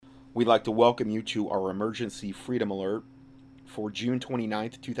We'd like to welcome you to our emergency freedom alert for June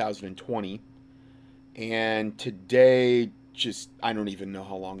 29th, 2020. And today, I don't even know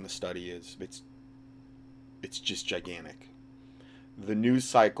how long the study is. It's just gigantic. The news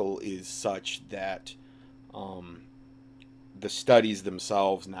cycle is such that um, the studies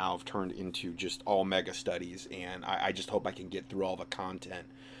themselves now have turned into just all mega studies, and I just hope I can get through all the content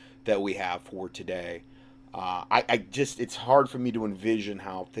that we have for today. It's hard for me to envision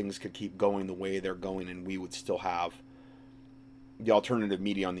how things could keep going the way they're going, and we would still have the alternative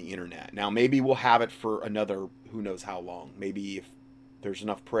media on the internet. Now, maybe we'll have it for another who knows how long. Maybe if there's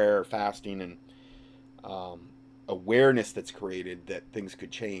enough prayer, fasting, and um, awareness that's created, that things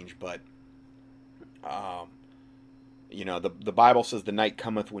could change. But um, the Bible says the night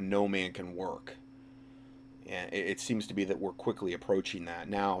cometh when no man can work. And it seems to be that we're quickly approaching that.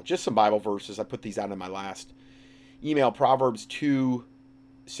 Now, just some Bible verses. I put these out in my last email. Proverbs 2,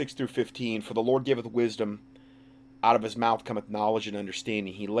 6 through 15. For the Lord giveth wisdom, out of his mouth cometh knowledge and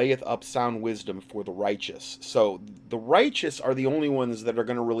understanding. He layeth up sound wisdom for the righteous. So the righteous are the only ones that are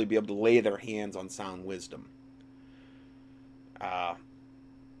going to really be able to lay their hands on sound wisdom. Uh,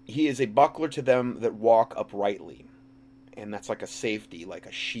 he is a buckler to them that walk uprightly. And that's like a safety, like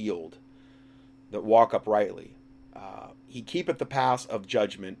a shield, that walk uprightly. He keepeth the paths of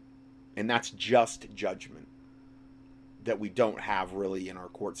judgment, and that's just judgment that we don't have really in our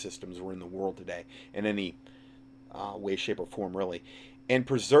court systems or in the world today in any way, shape, or form, really. And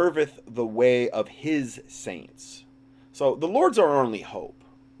preserveth the way of his saints. So the Lord's our only hope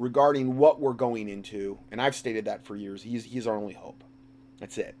regarding what we're going into, and I've stated that for years. He's our only hope.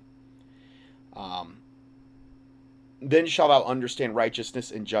 That's it. Um, then shalt thou understand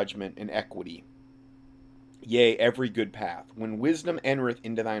righteousness and judgment and equity, yea, every good path. When wisdom entereth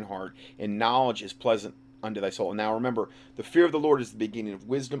into thine heart, and knowledge is pleasant unto thy soul. And now remember, the fear of the Lord is the beginning of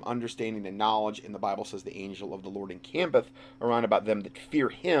wisdom, understanding, and knowledge. And the Bible says the angel of the Lord encampeth around about them that fear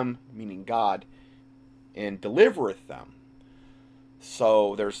him, meaning God, and delivereth them.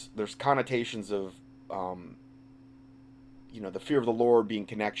 So there's connotations of the fear of the Lord being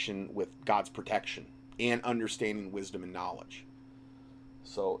connection with God's protection and understanding, wisdom, and knowledge.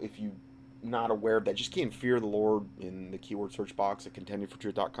 So if you not aware of that, just key in fear of the Lord in the keyword search box at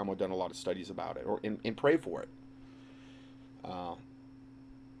contendingfortruth.com. I've done a lot of studies about it, and pray for it. Uh,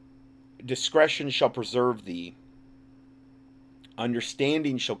 Discretion shall preserve thee,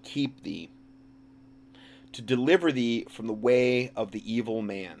 understanding shall keep thee, to deliver thee from the way of the evil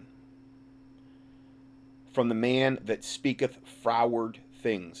man, from the man that speaketh froward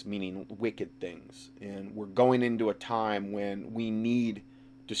things, meaning wicked things. And we're going into a time when we need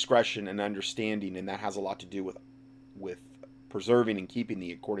discretion and understanding, and that has a lot to do with preserving and keeping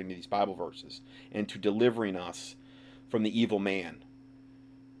thee, according to these Bible verses, and to delivering us from the evil man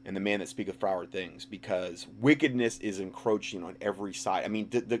and the man that speaketh froward things, because wickedness is encroaching on every side. I mean,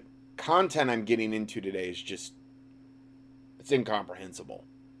 the content I'm getting into today is just, it's incomprehensible.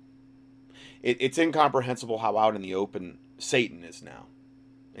 It's incomprehensible how out in the open Satan is now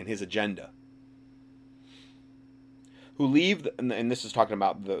and his agenda. Who leave, and this is talking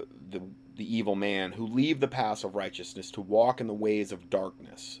about the evil man, who leave the paths of righteousness to walk in the ways of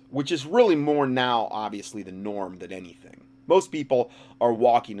darkness, which is really more now, obviously, the norm than anything. Most people are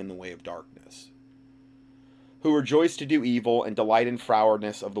walking in the way of darkness. Who rejoice to do evil and delight in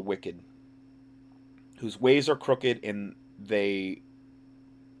frowardness of the wicked, whose ways are crooked and they're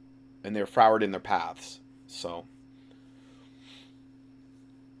froward in their paths. So,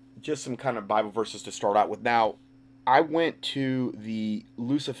 just some kind of Bible verses to start out with. Now, I went to the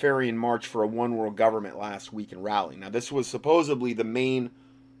Luciferian March for a One World Government last week in Raleigh. Now, this was supposedly the main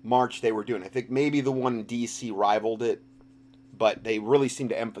march they were doing. I think maybe the one in D.C. rivaled it, but they really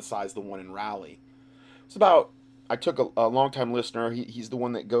seemed to emphasize the one in Raleigh. It's about, I took a longtime listener, he's the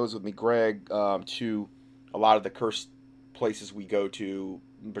one that goes with me, Greg, to a lot of the cursed places we go to,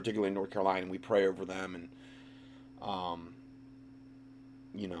 particularly in North Carolina, and we pray over them, and,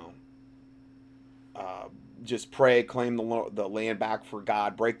 just pray, claim the land back for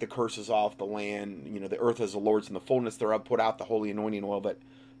God, break the curses off the land. The earth is the Lord's and the fullness thereof. Put out the holy anointing oil that,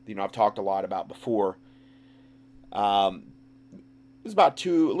 I've talked a lot about before. It was about a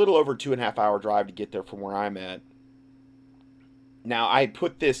little over 2.5 hour drive to get there from where I'm at. Now I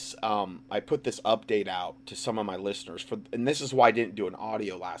put this update out to some of my listeners and this is why I didn't do an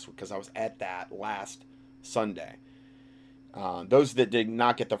audio last week, because I was at that last Sunday. Those that did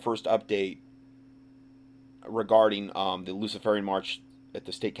not get the first update regarding the Luciferian March at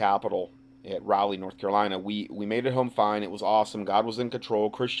the state capitol at Raleigh, North Carolina, we made it home fine. It was awesome. God was in control.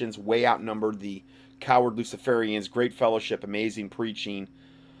 Christians way outnumbered the coward Luciferians. Great fellowship, amazing preaching,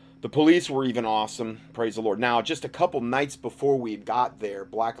 The police were even awesome, praise the Lord. Now, just a couple nights before we got there,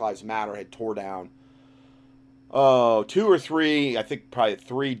 Black Lives Matter had tore down two or three, I think probably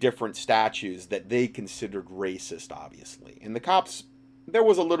three different statues that they considered racist, obviously. And the cops, there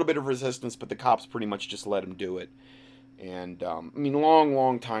was a little bit of resistance, but the cops pretty much just let them do it. And I mean,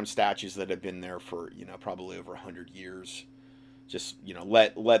 long time statues that have been there for, probably over 100 years. Just,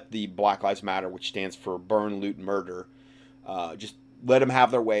 let the Black Lives Matter, which stands for burn, loot, murder, just let them have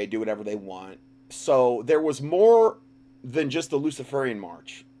their way, do whatever they want. So there was more than just the Luciferian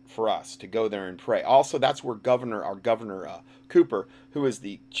March for us to go there and pray. Also, that's where our governor Cooper, who is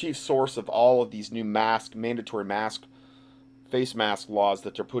the chief source of all of these new mandatory face mask laws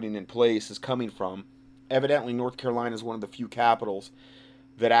that they're putting in place, is coming from. Evidently, North Carolina is one of the few capitals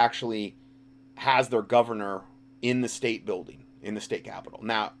that actually has their governor in the state building, in the state capitol.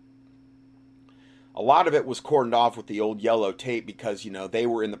 Now, a lot of it was cordoned off with the old yellow tape because, they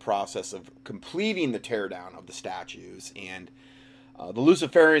were in the process of completing the teardown of the statues. And the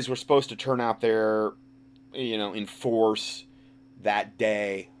Luciferians were supposed to turn out there, in force that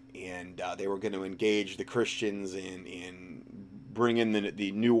day. And they were going to engage the Christians in bring in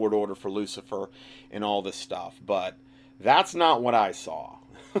the New World Order for Lucifer and all this stuff. But that's not what I saw.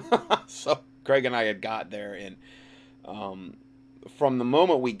 So Craig and I had got there, and from the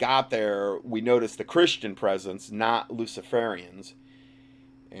moment we got there, we noticed the Christian presence, not Luciferians.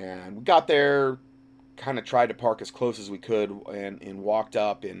 And we got there, kind of tried to park as close as we could, and walked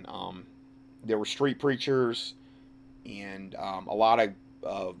up, and there were street preachers and a lot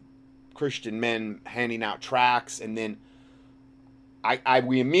of Christian men handing out tracts. And then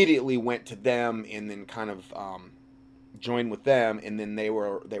we immediately went to them, and then kind of joined with them. And then we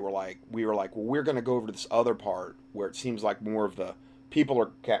were like, well, we're going to go over to this other part where it seems like more of the people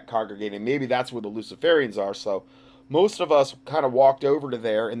are congregating. Maybe that's where the Luciferians are. So most of us kind of walked over to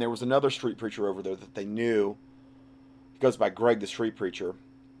there, and there was another street preacher over there that they knew. He goes by Greg, the street preacher.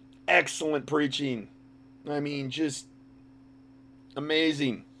 Excellent preaching. I mean, just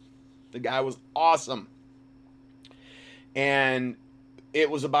amazing. The guy was awesome. And it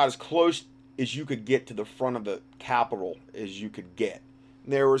was about as close as you could get to the front of the Capitol as you could get.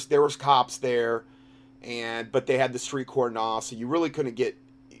 There was cops there, but they had the street cordoned off, so you really couldn't get.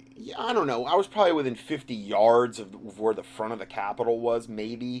 I don't know. I was probably within 50 yards of where the front of the Capitol was,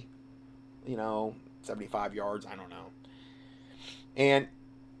 maybe, 75 yards. I don't know. And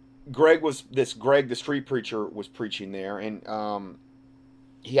Greg, the street preacher, was preaching there, and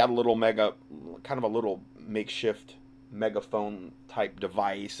he had a little makeshift megaphone type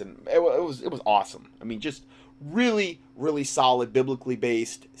device, and it was awesome. I mean, just really, really solid, biblically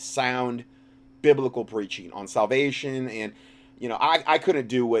based, sound, biblical preaching on salvation. And I couldn't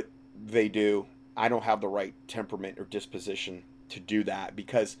do what they do. I don't have the right temperament or disposition to do that,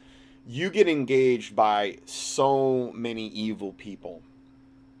 because you get engaged by so many evil people,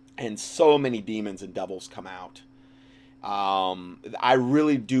 and so many demons and devils come out. I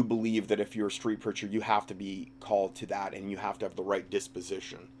really do believe that if you're a street preacher, you have to be called to that, and you have to have the right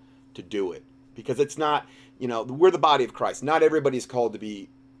disposition to do it, because it's not, we're the body of Christ. Not everybody's called to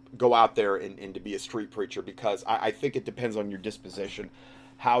go out there and to be a street preacher, because I think it depends on your disposition,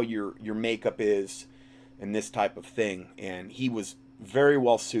 how your makeup is, and this type of thing. And he was very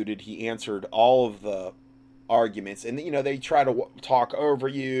well suited. He answered all of the arguments, and they try to talk over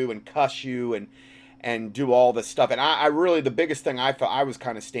you and cuss you and do all this stuff. And I really, the biggest thing I felt, I was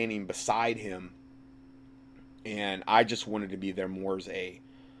kind of standing beside him, and I just wanted to be there more as a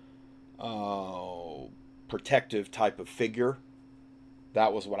protective type of figure.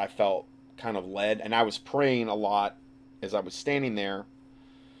 That was what I felt kind of led. And I was praying a lot as I was standing there.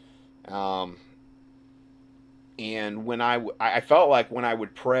 And when I felt like when I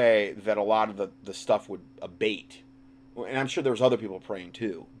would pray that a lot of the stuff would abate. And I'm sure there was other people praying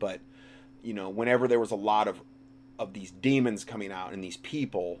too, but whenever there was a lot of these demons coming out and these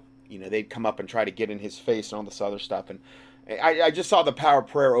people, they'd come up and try to get in his face and all this other stuff. And I just saw the power of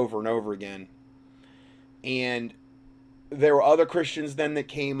prayer over and over again. And there were other Christians then that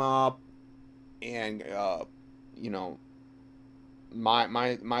came up, and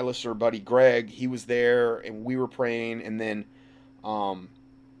my listener buddy Greg, he was there, and we were praying. And then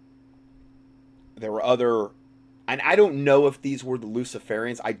there were other. And I don't know if these were the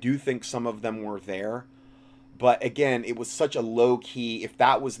Luciferians. I do think some of them were there. But again, it was such a low key. If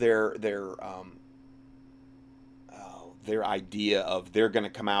that was their idea of they're going to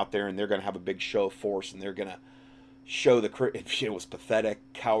come out there and they're going to have a big show of force and they're going to show it was pathetic,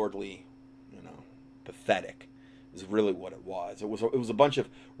 cowardly, pathetic is really what it was. It was a bunch of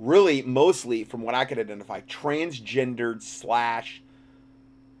really, mostly from what I could identify, transgendered /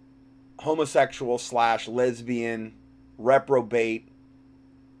 homosexual slash lesbian, reprobate,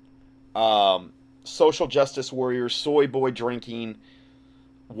 social justice warriors, soy boy drinking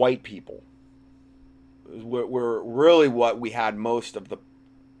white people. Were really what we had most of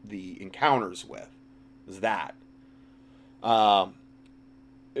the encounters with. Was that um,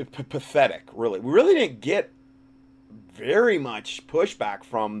 pathetic? Really, we really didn't get very much pushback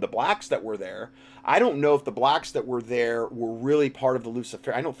from the blacks that were there. I don't know if the blacks that were there were really part of the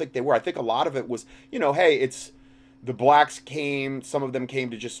Luciferian. I don't think they were. I think a lot of it was, hey, it's the blacks came. Some of them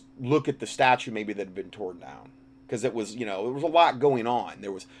came to just look at the statue maybe that had been torn down because it was, there was a lot going on. They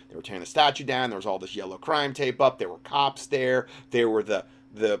were tearing the statue down. There was all this yellow crime tape up. There were cops there. There were the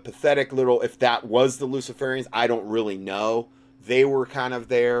pathetic little, if that was the Luciferians, I don't really know. They were kind of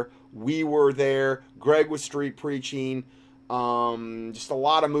there. We were there. Greg was street preaching. Just a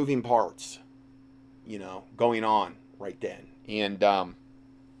lot of moving parts, going on right then. And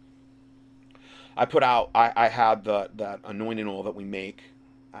I put out, I had that anointing oil that we make.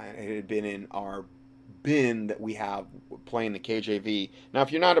 It had been in our bin that we have playing the KJV. Now,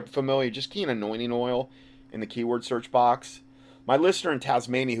 if you're not familiar, just key in anointing oil in the keyword search box. My listener in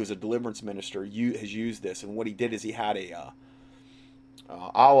Tasmania, who's a deliverance minister, has used this, and what he did is he had a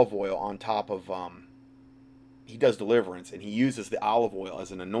olive oil on top of he does deliverance, and he uses the olive oil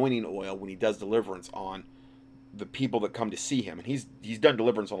as an anointing oil when he does deliverance on the people that come to see him. And he's done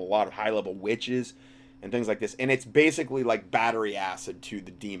deliverance on a lot of high level witches and things like this, and it's basically like battery acid to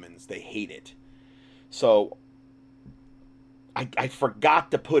the demons. They hate it. So I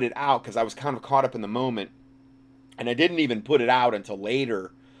forgot to put it out because I was kind of caught up in the moment, and I didn't even put it out until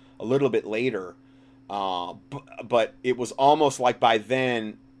later, a little bit later. But it was almost like by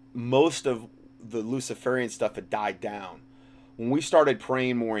then, most of the Luciferian stuff had died down. When we started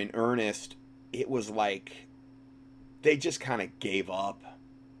praying more in earnest, it was like they just kind of gave up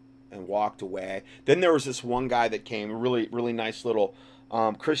and walked away. Then there was this one guy that came, a really, really nice little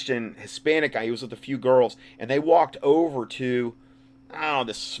Christian Hispanic guy. He was with a few girls, and they walked over to, I don't know,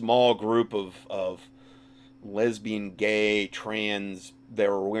 this small group of lesbian, gay, trans. They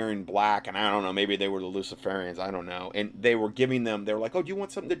were wearing black, and I don't know, maybe they were the Luciferians, I don't know. And they were giving them, they were like, oh, do you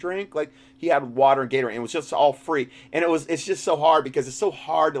want something to drink? Like, he had water and Gatorade, and it was just all free. And it's just so hard, because it's so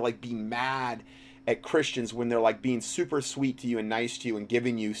hard to, like, be mad at Christians when they're, like, being super sweet to you and nice to you and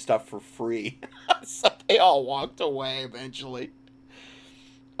giving you stuff for free. So they all walked away eventually.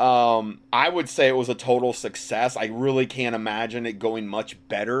 I would say it was a total success. I really can't imagine it going much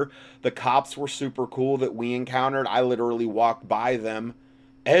better. The cops were super cool that we encountered. I literally walked by them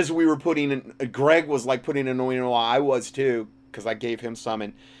as we were putting in. Greg was like putting anointing oil. I was too, because I gave him some,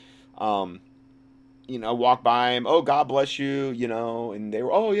 and I walked by him. Oh, God bless you, and they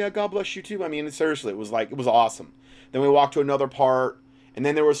were, oh yeah, God bless you too. I mean, seriously, it was awesome. Then we walked to another part, and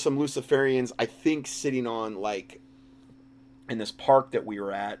then there was some Luciferians, I think, sitting on like in this park that we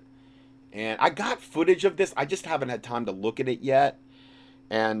were at, and I got footage of this. I just haven't had time to look at it yet.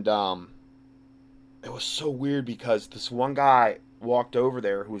 And it was so weird because this one guy walked over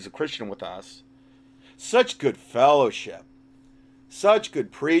there who was a Christian with us. Such good fellowship, such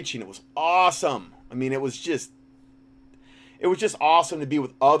good preaching. It was awesome. I mean, it was just awesome to be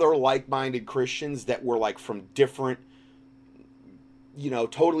with other like-minded Christians that were like from different,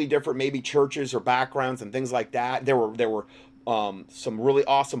 totally different maybe churches or backgrounds and things like that. There were some really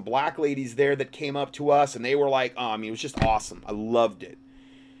awesome black ladies there that came up to us, and they were like, it was just awesome. I loved it.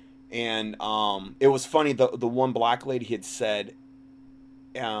 And it was funny, the one black lady had said,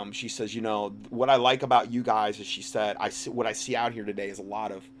 she says, what I like about you guys is, she said, what I see out here today is a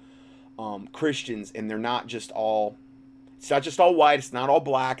lot of Christians, and they're not just all, it's not just all white, it's not all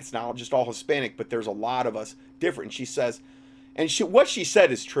black, it's not just all Hispanic, but there's a lot of us different. And she says, and what she said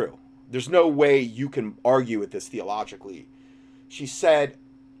is true. There's no way you can argue with this theologically. She said,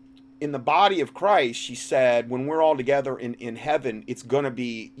 in the body of Christ, she said, when we're all together in heaven, it's going to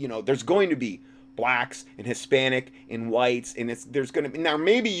be, there's going to be blacks and Hispanic and whites, and there's going to be, now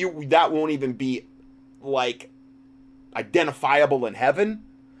maybe that won't even be like identifiable in heaven,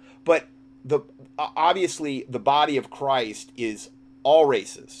 but obviously the body of Christ is all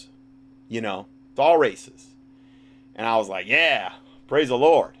races, it's all races. And I was like, yeah, praise the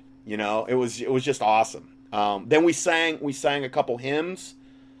Lord. It was just awesome. Then we sang a couple hymns.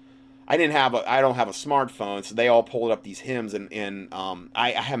 I don't have a smartphone, so they all pulled up these hymns, and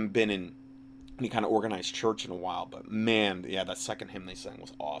I haven't been in any kind of organized church in a while, but man, yeah, that second hymn they sang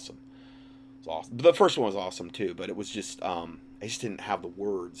was awesome. It was awesome. The first one was awesome too, but it was just I just didn't have the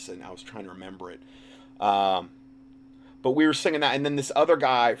words, and I was trying to remember it. But we were singing that, and then this other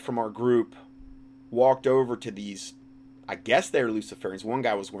guy from our group walked over to these I guess they're Luciferians. One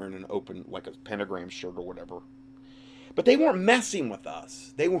guy was wearing an open, like a pentagram shirt or whatever. But they weren't messing with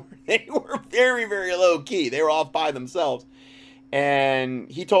us. They were they were very, very low key. They were off by themselves. And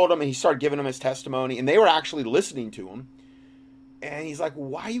he told them, and he started giving them his testimony, and they were actually listening to him. And he's like,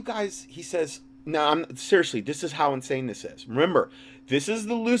 why you guys, he says, no, seriously, this is how insane this is. Remember, this is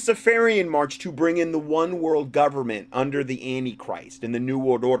the Luciferian march to bring in the one world government under the Antichrist and the New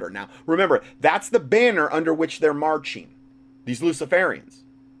World Order. Now, remember, that's the banner under which they're marching, these Luciferians.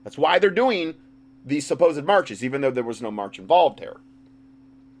 That's why they're doing these supposed marches, even though there was no march involved here.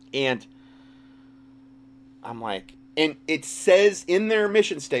 And I'm like, and it says in their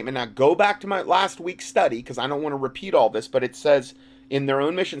mission statement, now go back to my last week's study, because I don't want to repeat all this, but it says in their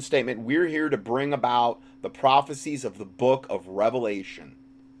own mission statement, we're here to bring about the prophecies of the book of Revelation.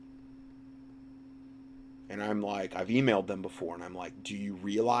 And I'm like, I've emailed them before, and I'm like, do you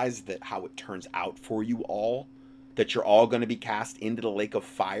realize that how it turns out for you all? That you're all going to be cast into the lake of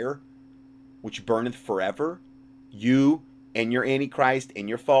fire, which burneth forever? You and your Antichrist and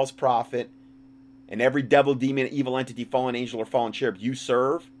your false prophet and every devil, demon, evil entity, fallen angel, or fallen cherub you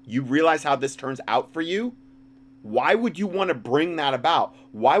serve. You realize how this turns out for you? Why would you want to bring that about?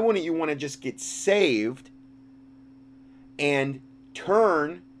 Why wouldn't you want to just get saved and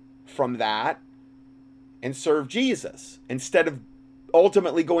turn from that and serve Jesus instead of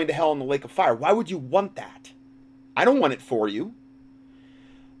ultimately going to hell in the lake of fire? Why would you want that? I don't want it for you.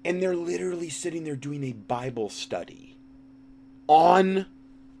 And they're literally sitting there doing a Bible study on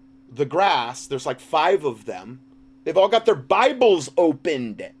the grass. There's like 5 of them. They've all got their Bibles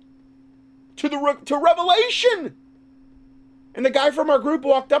opened to Revelation. And the guy from our group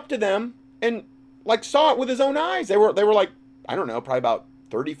walked up to them and like saw it with his own eyes. They were like, I don't know, probably about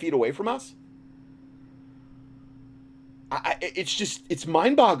 30 feet away from us. It's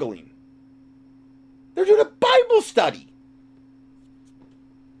mind-boggling. They're doing a Bible study.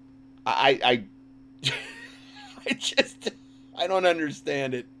 I don't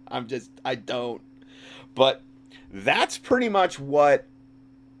understand it. I don't. But that's pretty much what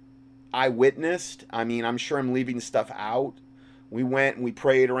I witnessed. I mean, I'm sure I'm leaving stuff out. We went and we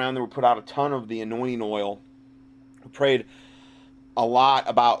prayed around there. We put out a ton of the anointing oil. We prayed a lot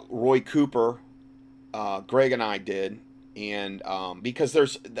about Roy Cooper. Greg and I did. And because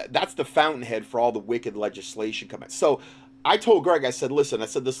that's the fountainhead for all the wicked legislation coming. So I told Greg, I said, listen,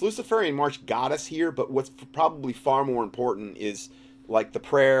 this Luciferian march got us here, but what's probably far more important is like the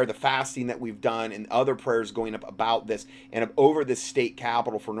prayer, the fasting that we've done, and other prayers going up about this and over this state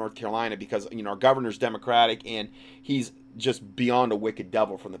capital for North Carolina, because, you know, our governor's Democratic and he's just beyond a wicked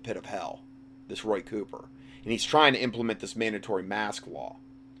devil from the pit of hell, this Roy Cooper. And he's trying to implement this mandatory mask law.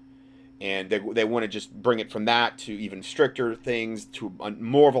 And they want to just bring it from that to even stricter things, to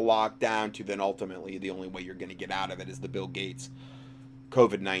more of a lockdown, to then ultimately the only way you're going to get out of it is the Bill Gates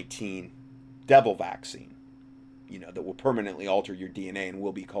COVID-19 devil vaccine, you know, that will permanently alter your DNA and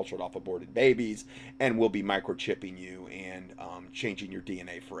will be cultured off aborted babies and will be microchipping you and changing your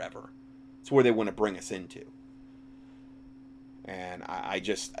DNA forever. It's where they want to bring us into. And I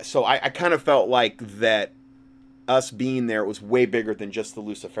kind of felt like that us being there was way bigger than just the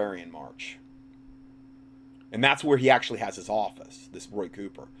Luciferian march. And that's where he actually has his office, this Roy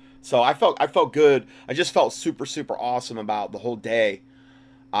Cooper. So I felt good. I just felt super, super awesome about the whole day.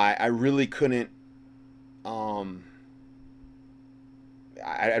 I really couldn't, I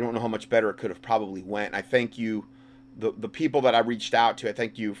don't know how much better it could have probably went. I thank you, the people that I reached out to, I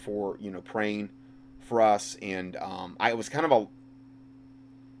thank you for, you know, praying for us. And it was kind of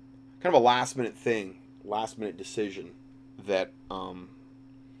a last minute thing. Last minute decision that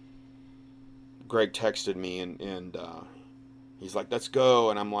Greg texted me and he's like, let's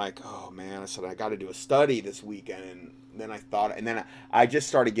go. And I'm like, oh man, I said, I got to do a study this weekend. And then I thought, and then I just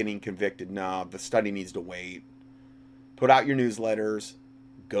started getting convicted. No, the study needs to wait. Put out your newsletters,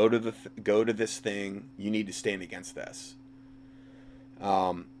 go to this thing. You need to stand against this.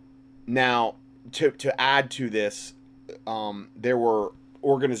 Now to add to this, there were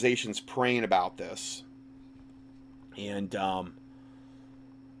organizations praying about this. And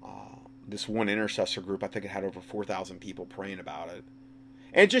this one intercessor group, I think it had over 4,000 people praying about it.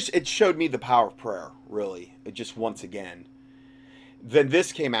 And it showed me the power of prayer, really. It just once again. Then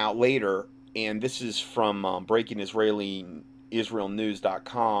this came out later, and this is from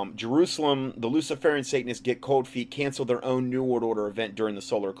BreakingIsraelNews.com. Jerusalem, the Luciferian Satanists get cold feet, cancel their own New World Order event during the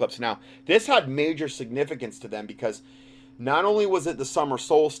solar eclipse. Now, this had major significance to them because not only was it the summer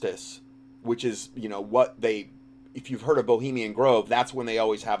solstice, which is, you know, what they... If you've heard of Bohemian Grove, that's when they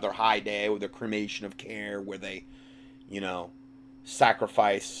always have their high day with their cremation of care, where they, you know,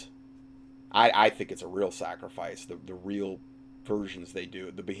 sacrifice I think it's a real sacrifice. The real versions they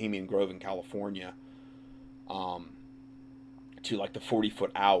do, the Bohemian Grove in California, um, to like the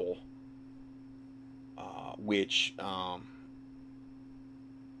 40-foot owl, which I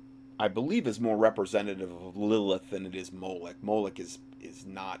believe is more representative of Lilith than it is Moloch. Moloch is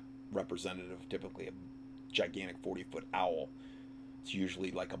not representative, typically a gigantic 40-foot owl. It's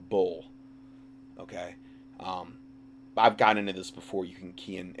usually like a bull. Okay. Um, I've gotten into this before. You can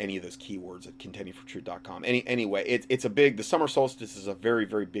key in any of those keywords at contendingfortruth.com. Anyway, the summer solstice is a very,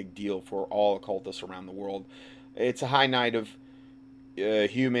 very big deal for all occultists around the world. It's a high night of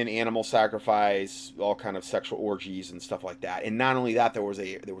human animal sacrifice, all kind of sexual orgies and stuff like that. And not only that, there was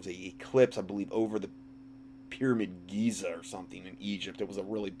a eclipse, I believe, over the Pyramid Giza or something in Egypt. It was a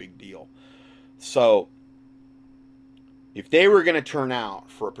really big deal. So if they were going to turn out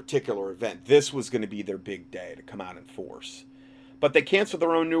for a particular event, this was going to be their big day to come out in force. But they canceled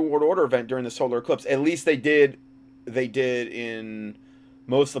their own New World Order event during the solar eclipse. At least they did. They did in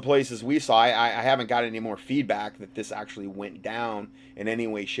most of the places we saw. I haven't got any more feedback that this actually went down in any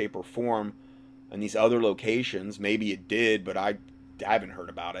way, shape, or form in these other locations. Maybe it did, but I haven't heard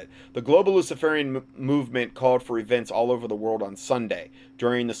about it. The global Luciferian movement called for events all over the world on Sunday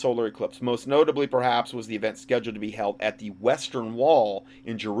during the solar eclipse. Most notably, perhaps, was the event scheduled to be held at the Western Wall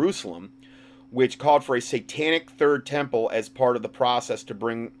in Jerusalem, which called for a satanic third temple as part of the process to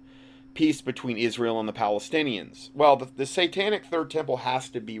bring peace between Israel and the Palestinians. Well, the satanic third temple has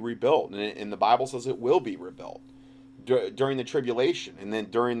to be rebuilt, and the Bible says it will be rebuilt during the tribulation. And then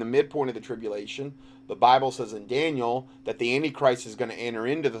during the midpoint of the tribulation, the Bible says in Daniel that the Antichrist is going to enter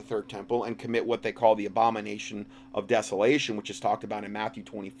into the third temple and commit what they call the abomination of desolation, which is talked about in Matthew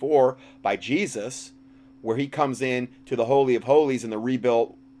 24 by Jesus, where he comes in to the Holy of Holies in the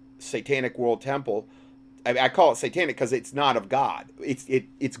rebuilt satanic world temple. I call it satanic because it's not of God.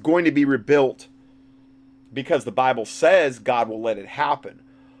 It's going to be rebuilt because the Bible says God will let it happen.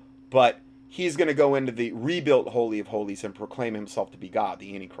 But he's going to go into the rebuilt Holy of Holies and proclaim himself to be God,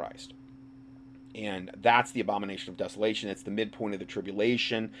 the Antichrist. And that's the abomination of desolation. It's the midpoint of the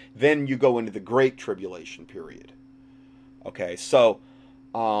tribulation. Then you go into the great tribulation period. Okay, so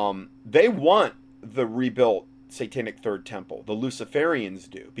they want the rebuilt satanic third temple. The Luciferians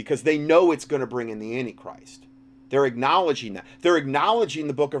do, because they know it's going to bring in the Antichrist. They're acknowledging that. They're acknowledging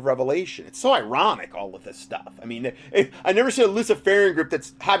the book of Revelation. It's so ironic, all of this stuff. I mean, I never see a Luciferian group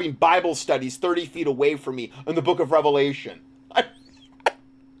that's having Bible studies 30 feet away from me in the book of Revelation.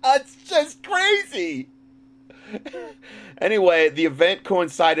 It's just crazy. Anyway, the event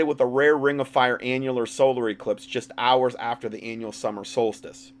coincided with a rare Ring of Fire annular solar eclipse just hours after the annual summer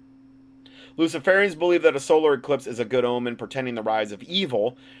solstice. Luciferians believe that a solar eclipse is a good omen, portending the rise of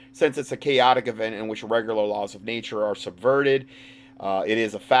evil, since it's a chaotic event in which regular laws of nature are subverted. It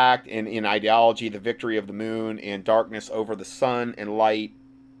is a fact in ideology, the victory of the moon and darkness over the sun and light.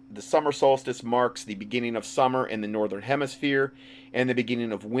 The summer solstice marks the beginning of summer in the northern hemisphere and the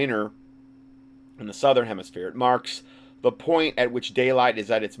beginning of winter in the southern hemisphere. It marks the point at which daylight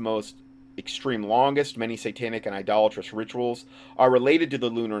is at its most extreme longest. Many satanic and idolatrous rituals are related to the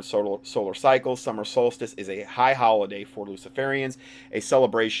lunar and solar cycles. Summer solstice is a high holiday for Luciferians, a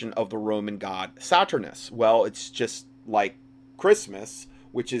celebration of the Roman god Saturnus. Well, it's just like Christmas,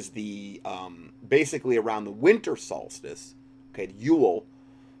 which is the basically around the winter solstice. Okay, Yule,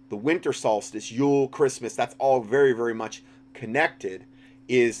 the winter solstice, Yule, Christmas, that's all very, very much connected,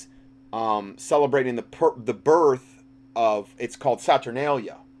 is celebrating the birth of, it's called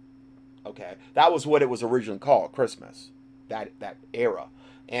Saturnalia. Okay, that was what it was originally called, Christmas, that era.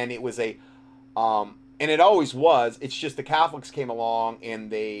 And it was and it always was, it's just the Catholics came along and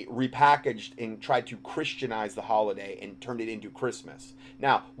they repackaged and tried to Christianize the holiday and turned it into Christmas.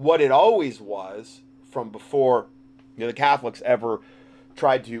 Now, what it always was, from before the Catholics ever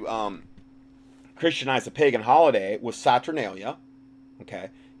tried to Christianize the pagan holiday, was Saturnalia, okay?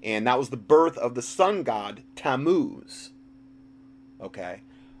 And that was the birth of the sun god Tammuz, okay?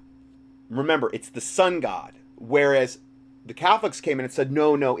 Remember, it's the sun god, whereas the Catholics came in and said,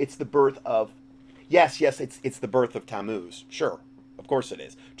 no, it's the birth of, yes, it's the birth of Tammuz. Sure, of course it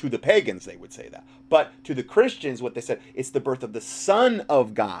is. To the pagans, they would say that. But to the Christians, what they said, it's the birth of the Son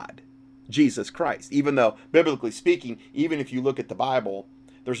of God, Jesus Christ. Even though, biblically speaking, even if you look at the Bible,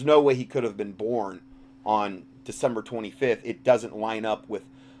 there's no way he could have been born on December 25th. It doesn't line up with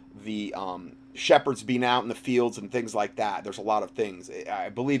the shepherds being out in the fields and things like that. There's a lot of things. I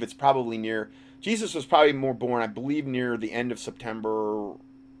believe it's probably Jesus was probably more born, I believe, near the end of September,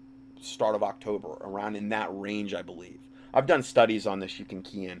 start of October, around in that range, I believe. I've done studies on this. You can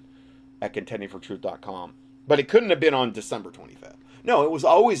key in at contendingfortruth.com. But it couldn't have been on December 25th. No, it was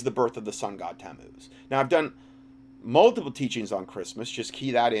always the birth of the sun god Tammuz. Now, I've done multiple teachings on Christmas. Just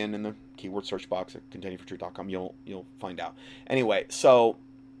key that in the keyword search box at contendingfortruth.com. You'll find out. Anyway, so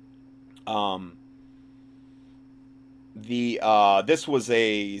this was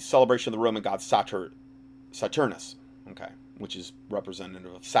a celebration of the Roman god Saturnus, okay, which is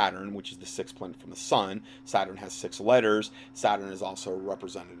representative of Saturn, which is the sixth planet from the sun. Saturn has 6 letters. Saturn is also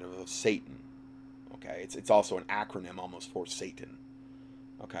representative of Satan. Okay, it's also an acronym almost for Satan.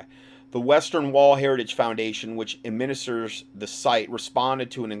 Okay. The Western Wall Heritage Foundation, which administers the site, responded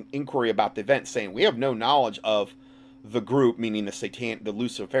to an inquiry about the event, saying, "We have no knowledge of the group," meaning the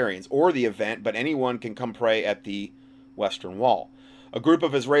Luciferians, "or the event, but anyone can come pray at the Western Wall." A group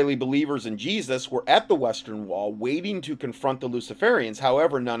of Israeli believers in Jesus were at the Western Wall waiting to confront the Luciferians.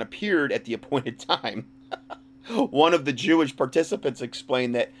 However, none appeared at the appointed time. One of the Jewish participants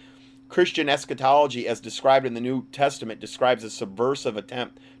explained that Christian eschatology, as described in the New Testament, describes a subversive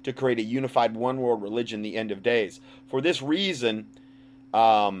attempt to create a unified one-world religion in the end of days. For this reason,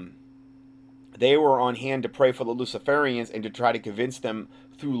 they were on hand to pray for the Luciferians and to try to convince them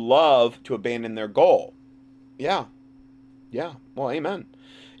through love to abandon their goal. Yeah. Well, amen.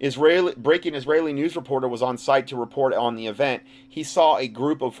 Breaking Israeli news reporter was on site to report on the event. He saw a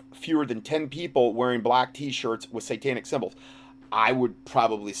group of fewer than 10 people wearing black T-shirts with satanic symbols. I would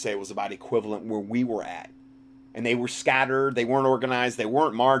probably say it was about equivalent where we were at. And they were scattered. They weren't organized. They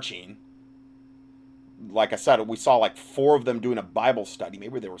weren't marching. Like I said, we saw like 4 of them doing a Bible study.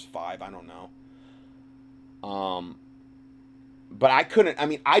 Maybe there was 5. I don't know. But I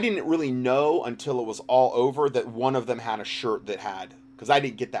didn't really know until it was all over that one of them had a shirt that had, because I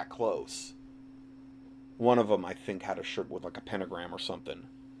didn't get that close. One of them, I think, had a shirt with like a pentagram or something.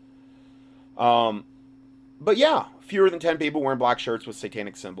 But yeah, fewer than 10 people wearing black shirts with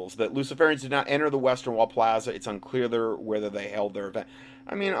satanic symbols. The Luciferians did not enter the Western Wall Plaza. It's unclear whether they held their event.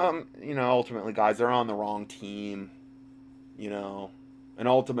 I mean, ultimately, guys, they're on the wrong team, and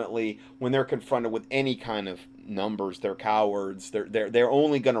ultimately, when they're confronted with any kind of numbers, they're cowards. They're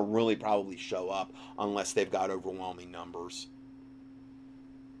only going to really probably show up unless they've got overwhelming numbers.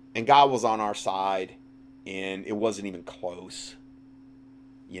 And God was on our side, and it wasn't even close,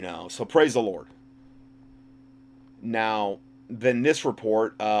 So praise the Lord. Now, then this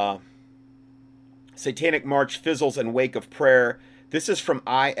report, Satanic March fizzles in wake of prayer. This is from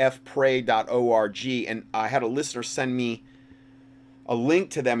ifpray.org, and I had a listener send me a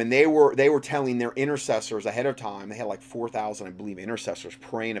link to them, and they were telling their intercessors ahead of time. They had like 4,000, I believe, intercessors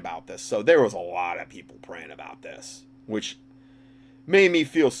praying about this. So there was a lot of people praying about this, which made me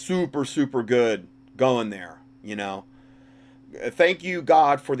feel super, super good going there, Thank you,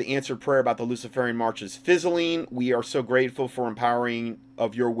 God, for the answered prayer about the Luciferian marches fizzling. We are so grateful for empowering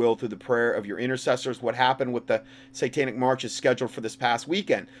of your will through the prayer of your intercessors. What happened with the Satanic Marches scheduled for this past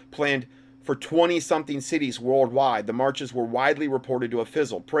weekend? Planned for 20-something cities worldwide. The marches were widely reported to have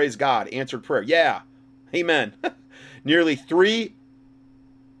fizzled. Praise God. Answered prayer. Yeah. Amen. Nearly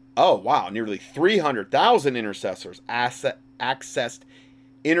 300,000 intercessors accessed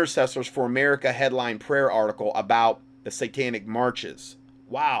Intercessors for America headline prayer article about the Satanic Marches.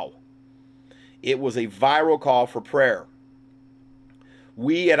 Wow. It was a viral call for prayer.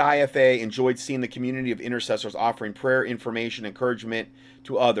 We at IFA enjoyed seeing the community of intercessors offering prayer, information, encouragement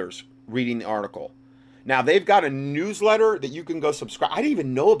to others, reading the article. Now, they've got a newsletter that you can go subscribe. I didn't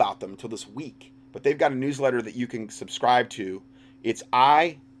even know about them until this week, but they've got a newsletter that you can subscribe to. It's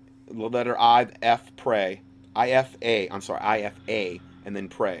IFA, and then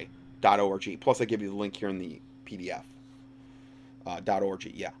pray.org. Plus, I give you the link here in the PDF.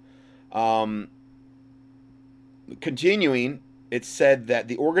 .org, yeah. Continuing, it said that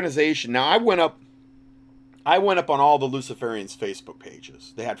the organization. Now, I went up on all the Luciferians' Facebook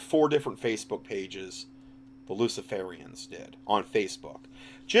pages. They had 4 different Facebook pages. The Luciferians did on Facebook,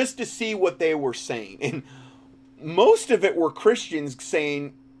 just to see what they were saying, and most of it were Christians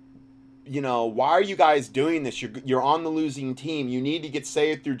saying, why are you guys doing this? You're on the losing team. You need to get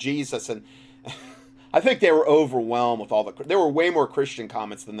saved through Jesus. And I think they were overwhelmed with there were way more Christian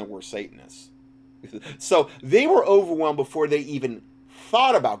comments than there were Satanists. So they were overwhelmed before they even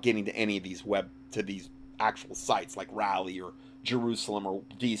thought about getting to any of these these actual sites like Raleigh or Jerusalem or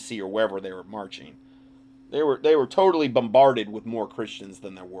DC or wherever they were marching. They were totally bombarded with more Christians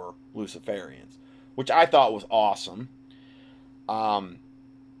than there were Luciferians, which I thought was awesome.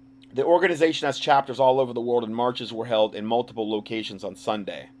 The organization has chapters all over the world, and marches were held in multiple locations on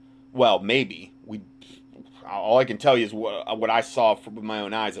Sunday. Well, maybe. All I can tell you is what I saw with my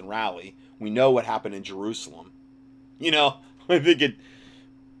own eyes in Raleigh. We know what happened in Jerusalem. I think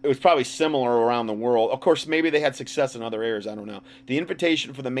it was probably similar around the world. Of course, maybe they had success in other areas. I don't know. The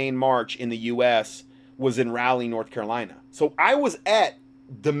invitation for the main march in the U.S. was in Raleigh, North Carolina. So I was at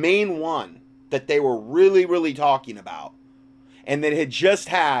the main one that they were really, really talking about, and that had just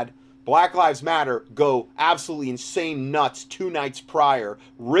had Black Lives Matter go absolutely insane nuts 2 nights prior,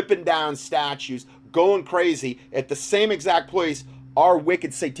 ripping down statues, going crazy at the same exact place our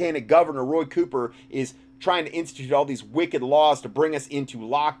wicked satanic governor, Roy Cooper, is trying to institute all these wicked laws to bring us into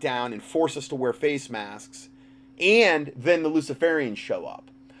lockdown and force us to wear face masks. And then the Luciferians show up.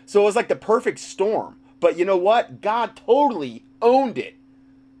 So it was like the perfect storm. But you know what? God totally owned it.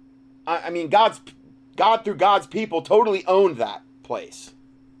 I mean, God through God's people totally owned that place.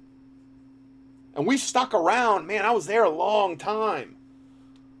 And we stuck around. Man, I was there a long time.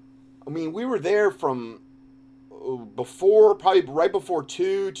 I mean, we were there from before, probably right before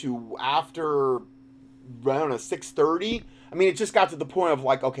 2 to after, I don't know, 6:30. I mean, it just got to the point of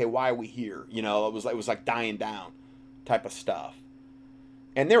like, okay, why are we here? You know, it was like dying down type of stuff.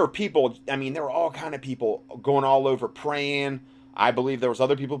 And there were people, I mean, there were all kind of people going all over praying. I believe there was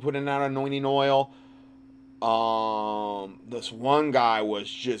other people putting out anointing oil. This one guy was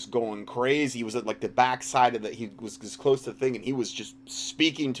just going crazy. He was at like the backside of he was close to the thing, and he was just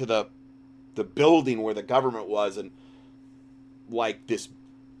speaking to the building where the government was, and like this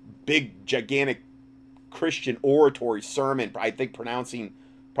big, gigantic Christian oratory sermon, I think pronouncing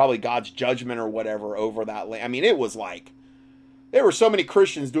probably God's judgment or whatever over that land. I mean, it was like, there were so many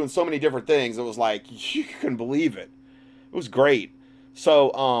Christians doing so many different things. It was like, you couldn't believe it. It was great.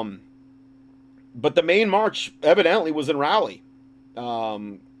 So, but the main march evidently was in Raleigh.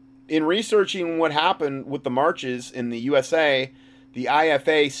 In researching what happened with the marches in the USA, the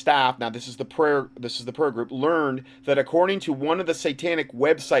IFA staff, now this is the prayer group, learned that according to one of the satanic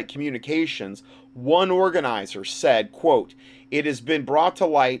website communications, one organizer said, quote, "It has been brought to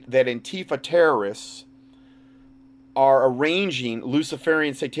light that Antifa terrorists are arranging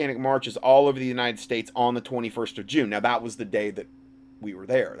Luciferian satanic marches all over the United States on the 21st of June. Now, that was the day that we were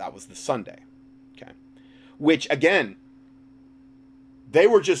there. That was the Sunday. Okay. Which, again, they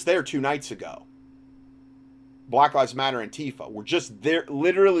were just there 2 nights ago. Black Lives Matter, Antifa were just there,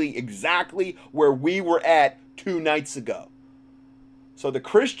 literally exactly where we were at 2 nights ago. So the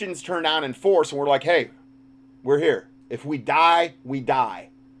Christians turned out in force and were like, hey, we're here. If we die, we die.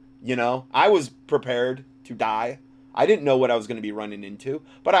 You know, I was prepared to die. I didn't know what I was going to be running into,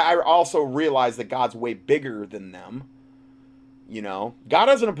 but I also realized that God's way bigger than them. You know, God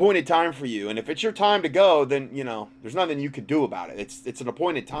has an appointed time for you, and if it's your time to go, then, you know, there's nothing you could do about it. It's an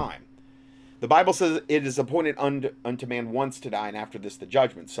appointed time. The Bible says it is appointed unto man once to die, and after this the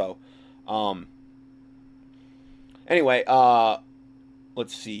judgment. So, anyway,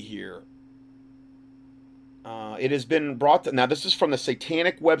 let's see here. It has been brought to, now this is from the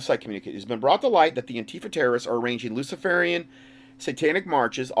satanic website communication. It has been brought to light that the Antifa terrorists are arranging Luciferian satanic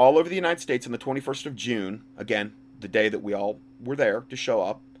marches all over the United States on the 21st of June, again, the day that we all were there to show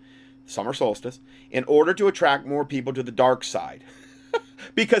up, summer solstice, in order to attract more people to the dark side.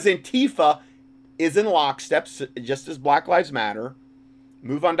 Because Antifa is in lockstep, just as Black Lives Matter,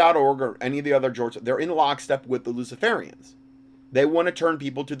 MoveOn.org, or any of the other George, they're in lockstep with the Luciferians. They want to turn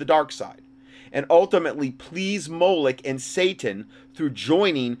people to the dark side and ultimately please Moloch and Satan through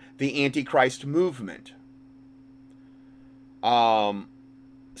joining the Antichrist movement.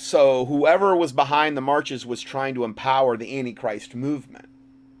 So whoever was behind the marches was trying to empower the Antichrist movement.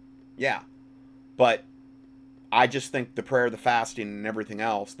 Yeah. But I just think the prayer, the fasting, and everything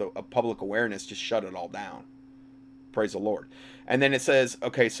else, the public awareness just shut it all down. Praise the Lord. And then it says,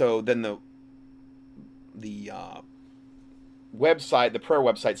 okay, so then the website, the prayer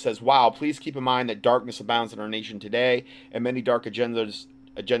website says, wow, please keep in mind that darkness abounds in our nation today, and many dark agendas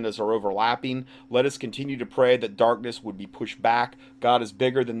are overlapping. Let us continue to pray that darkness would be pushed back. God is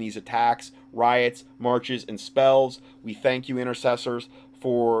bigger than these attacks, riots, marches, and spells. We thank you, intercessors,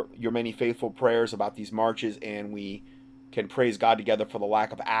 for your many faithful prayers about these marches, and we can praise God together for the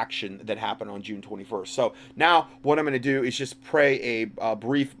lack of action that happened on June 21st. So now what I'm going to do is just pray a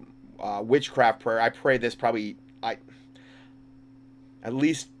brief witchcraft prayer. I pray this probably at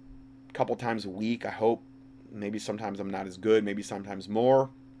least a couple times a week, I hope. Maybe sometimes I'm not as good, maybe sometimes more.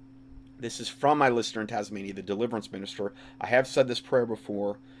 This is from my listener in Tasmania, the deliverance minister. I have said this prayer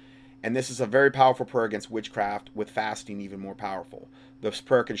before, and this is a very powerful prayer against witchcraft, with fasting even more powerful. This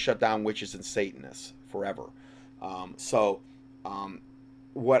prayer can shut down witches and Satanists forever.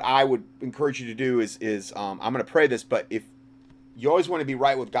 What I would encourage you to do is I'm going to pray this, but if you always want to be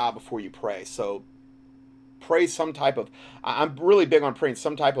right with God before you pray, so pray some type of, I'm really big on praying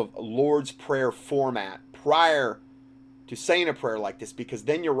some type of Lord's Prayer format prior to saying a prayer like this, because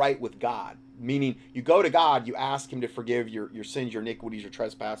then you're right with God. Meaning, you go to God, you ask him to forgive your sins, your iniquities, your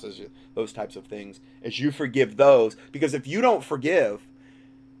trespasses, those types of things, as you forgive those. Because if you don't forgive,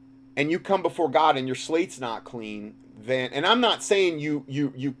 and you come before God and your slate's not clean, then, and I'm not saying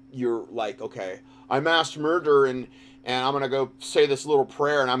you're like, okay, I mass murder and I'm gonna go say this little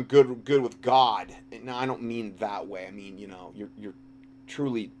prayer and I'm good with God. No, I don't mean that way. I mean, you're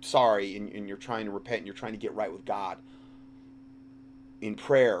truly sorry and you're trying to repent and you're trying to get right with God in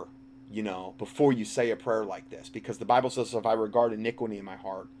prayer, before you say a prayer like this, because the Bible says, if I regard iniquity in my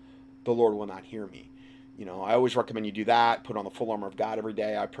heart, the Lord will not hear me. I always recommend you do that. Put on the full armor of God every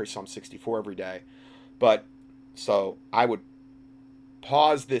day. I pray Psalm 64 every day. But so I would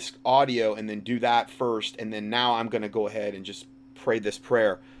pause this audio and then do that first, and then now I'm going to go ahead and just pray this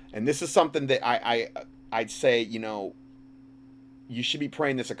prayer. And this is something that I'd say, you should be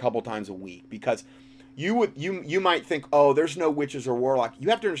praying this a couple times a week, because you might think, oh, there's no witches or warlock. You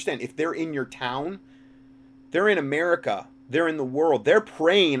have to understand, if they're in your town, they're in America, they're in the world, they're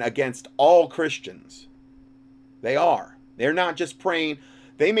praying against all Christians. They are. They're not just praying.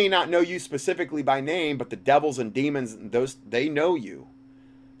 They may not know you specifically by name, but the devils and demons, they know you.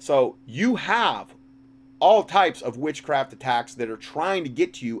 So you have all types of witchcraft attacks that are trying to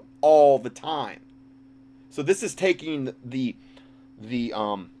get to you all the time. So this is taking the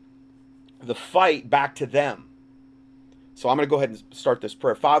fight back to them. So I'm going to go ahead and start this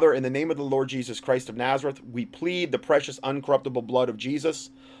prayer. Father, in the name of the Lord Jesus Christ of Nazareth, we plead the precious, uncorruptible blood of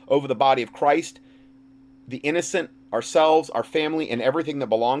Jesus over the body of Christ, the innocent, ourselves, our family, and everything that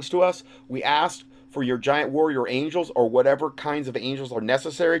belongs to us. We ask for your giant warrior angels, or whatever kinds of angels are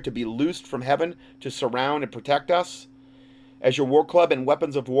necessary, to be loosed from heaven to surround and protect us. As your war club and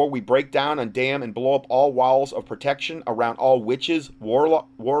weapons of war, we break down, undam, and blow up all walls of protection around all witches,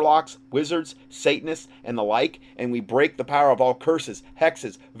 warlocks, wizards, Satanists, and the like, and we break the power of all curses,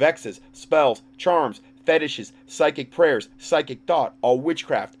 hexes, vexes, spells, charms, fetishes, psychic prayers, psychic thought, all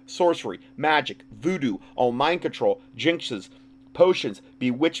witchcraft, sorcery, magic, voodoo, all mind control, jinxes, potions,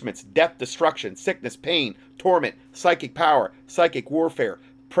 bewitchments, death, destruction, sickness, pain, torment, psychic power, psychic warfare,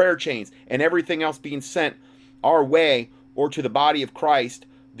 prayer chains, and everything else being sent our way or to the body of Christ,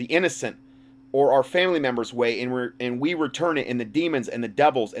 the innocent, or our family members' way, and we return it in the demons and the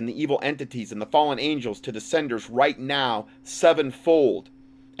devils and the evil entities and the fallen angels to the senders right now, sevenfold.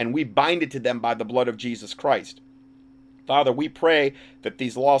 And we bind it to them by the blood of Jesus Christ. Father, we pray that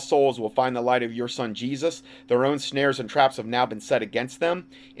these lost souls will find the light of your Son Jesus. Their own snares and traps have now been set against them.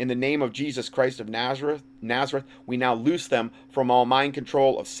 In the name of Jesus Christ of Nazareth, we now loose them from all mind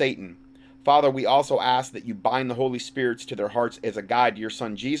control of Satan. Father, we also ask that you bind the Holy Spirits to their hearts as a guide to your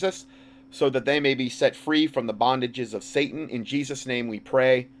Son Jesus, so that they may be set free from the bondages of Satan. In Jesus' name we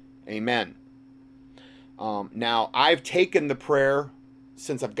pray. Amen. Now, I've taken the prayer,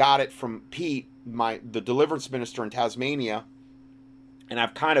 since I've got it from Pete, the deliverance minister in Tasmania, and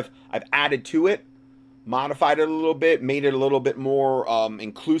I've added to it, modified it a little bit, made it a little bit more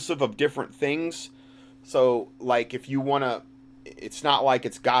inclusive of different things. So, like, if you want to, it's not like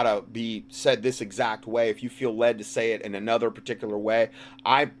it's got to be said this exact way. If you feel led to say it in another particular way,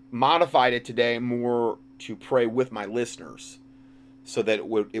 I modified it today more to pray with my listeners, so that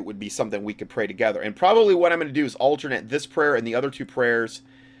it would be something we could pray together. And probably what I'm going to do is alternate this prayer and the other two prayers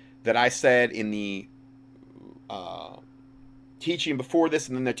that I said in the teaching before this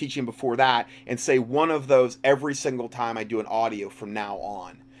and then the teaching before that, and say one of those every single time I do an audio from now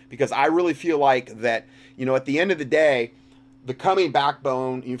on. Because I really feel like that, at the end of the day, the coming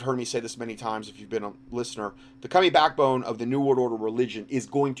backbone, you've heard me say this many times if you've been a listener, the coming backbone of the New World Order religion is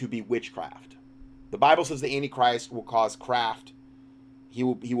going to be witchcraft. The Bible says the Antichrist will cause craft. He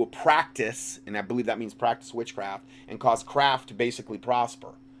will practice, and I believe that means practice witchcraft, and cause craft to basically prosper.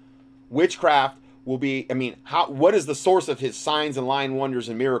 Witchcraft will be, what is the source of his signs and lying wonders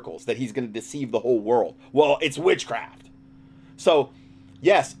and miracles that he's going to deceive the whole world? Well, it's witchcraft. So,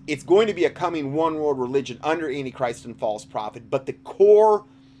 yes, it's going to be a coming one world religion under Antichrist and false prophet, but the core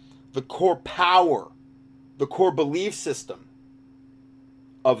power, the core belief system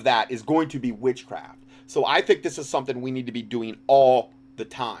of that is going to be witchcraft. So I think this is something we need to be doing all the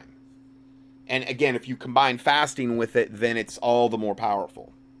time. And again, if you combine fasting with it, then it's all the more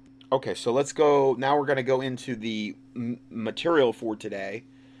powerful. Okay, so let's go. Now we're going to go into the material for today.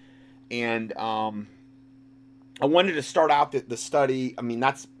 And I wanted to start out the study.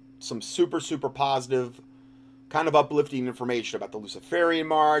 That's some super, super positive, kind of uplifting information about the Luciferian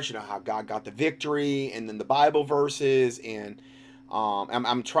March, how God got the victory, and then the Bible verses. And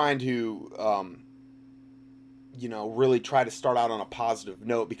I'm trying to, really try to start out on a positive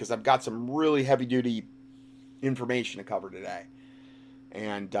note, because I've got some really heavy-duty information to cover today.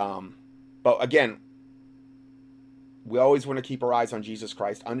 And but again, we always want to keep our eyes on Jesus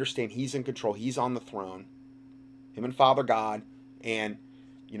Christ. Understand He's in control. He's on the throne. Him and Father God, and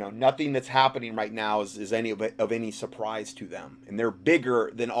nothing that's happening right now is any of any surprise to them. And they're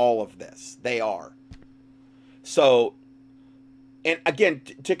bigger than all of this. They are. So, and again,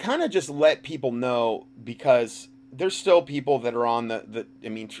 to kind of just let people know, because there's still people that are on I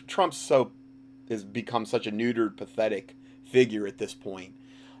mean, Trump's has become such a neutered, pathetic figure at this point.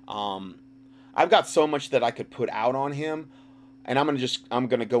 I've got so much that I could put out on him, and I'm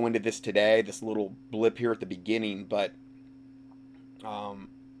gonna go into this today, this little blip here at the beginning, but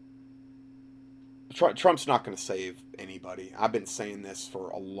Trump's not going to save anybody. I've been saying this for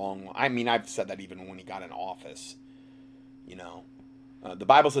a long. I mean, I've said that even when he got in office. The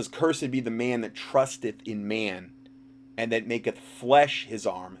Bible says, "Cursed be the man that trusteth in man, and that maketh flesh his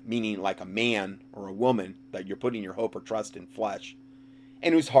arm," meaning like a man or a woman that you're putting your hope or trust in flesh,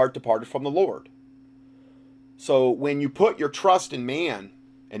 and whose heart departed from the Lord. So when you put your trust in man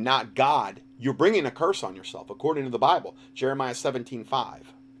and not God, you're bringing a curse on yourself, according to the Bible, Jeremiah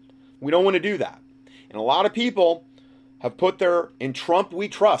 17:5. We don't want to do that. And a lot of people have put in Trump we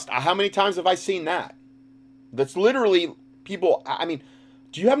trust. How many times have I seen that? That's literally people. I mean,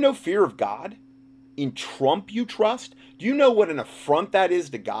 do you have no fear of God? In Trump you trust? Do you know what an affront that is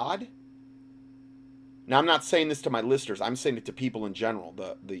to God? Now, I'm not saying this to my listeners. I'm saying it to people in general,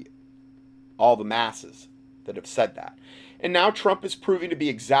 all the masses that have said that. And now Trump is proving to be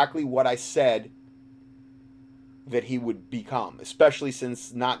exactly what I said that he would become, especially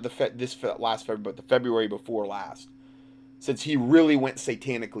since not this last February, but the February before last, since he really went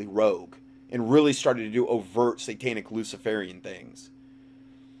satanically rogue and really started to do overt satanic Luciferian things.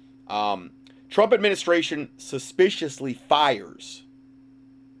 Trump administration suspiciously fires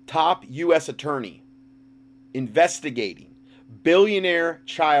top U.S. attorney investigating billionaire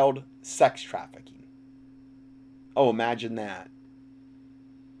child sex trafficking. Oh, imagine that.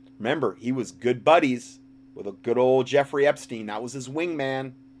 Remember, he was good buddies with a good old Jeffrey Epstein. That was his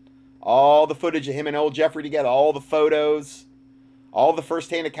wingman. All the footage of him and old Jeffrey together, all the photos, all the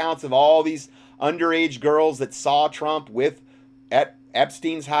firsthand accounts of all these underage girls that saw Trump at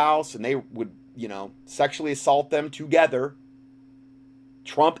Epstein's house, and they would, sexually assault them together.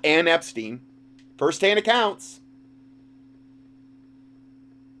 Trump and Epstein, firsthand accounts.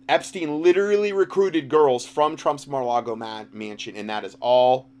 Epstein literally recruited girls from Trump's Mar-a-Lago mansion, and that is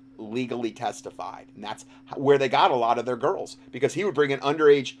all legally testified. And that's where they got a lot of their girls, because he would bring in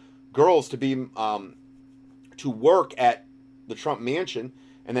underage girls to be to work at the Trump mansion,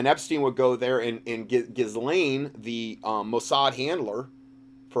 and then Epstein would go there, and Ghislaine, the Mossad handler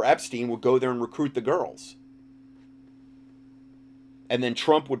for Epstein, would go there and recruit the girls. And then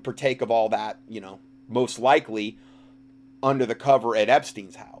Trump would partake of all that, most likely under the cover at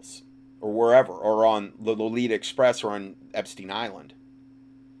Epstein's house or wherever, or on the Lolita Express or on Epstein Island.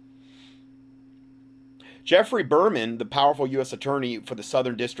 Jeffrey Berman, the powerful U.S. attorney for the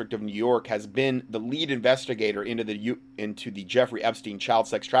Southern District of New York, has been the lead investigator into the Jeffrey Epstein child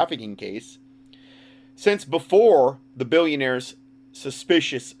sex trafficking case since before the billionaire's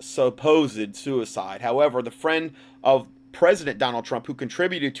suspicious supposed suicide. However, the friend of President Donald Trump, who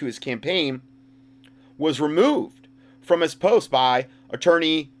contributed to his campaign, was removed from his post by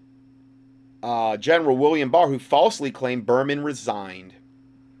Attorney General William Barr, who falsely claimed Berman resigned.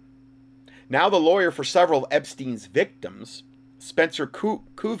 Now the lawyer for several of Epstein's victims, Spencer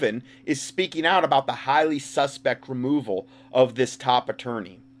Kuvin, is speaking out about the highly suspect removal of this top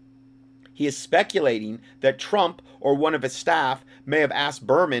attorney. He is speculating that Trump or one of his staff may have asked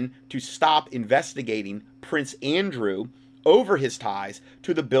Berman to stop investigating Prince Andrew over his ties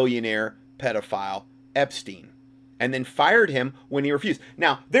to the billionaire pedophile Epstein, and then fired him when he refused.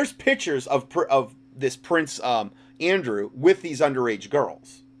 Now, there's pictures of this Prince Andrew with these underage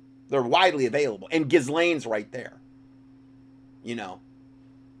girls. They're widely available. And Ghislaine's right there.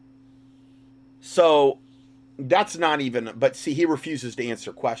 So that's not even, but see, he refuses to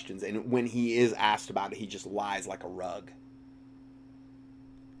answer questions. And when he is asked about it, he just lies like a rug.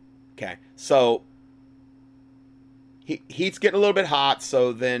 Okay. So he's getting a little bit hot.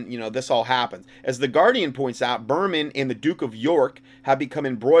 So then, this all happens. As The Guardian points out, Berman and the Duke of York have become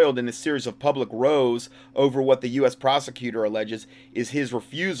embroiled in a series of public rows over what the U.S. prosecutor alleges is his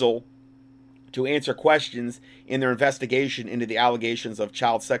refusal to answer questions in their investigation into the allegations of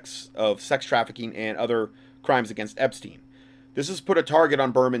sex trafficking and other crimes against Epstein. This has put a target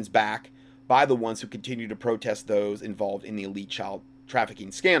on Berman's back by the ones who continue to protest those involved in the elite child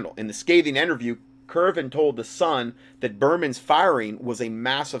trafficking scandal. In the scathing interview Kervin told The Sun that Berman's firing was a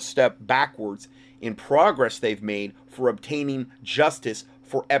massive step backwards in progress they've made for obtaining justice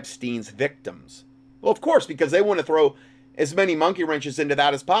for Epstein's victims. Well, of course, because they want to throw as many monkey wrenches into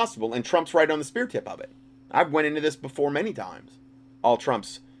that as possible, and Trump's right on the spear tip of it. I've went into this before many times. All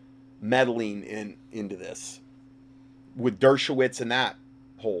Trump's meddling into this with Dershowitz and that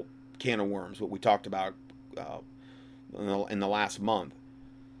whole can of worms, what we talked about in the last month.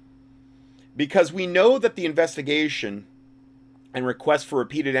 Because we know that the investigation and request for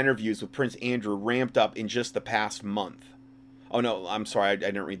repeated interviews with Prince Andrew ramped up in just the past month. Oh, no, I'm sorry, I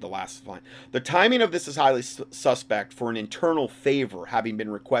didn't read the last line. The timing of this is highly suspect for an internal favor having been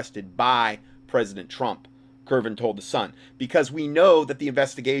requested by President Trump, Kervin told The Sun, because we know that the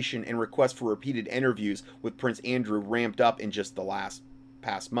investigation and request for repeated interviews with Prince Andrew ramped up in just the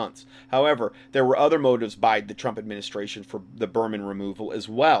past months. However, there were other motives by the Trump administration for the Berman removal as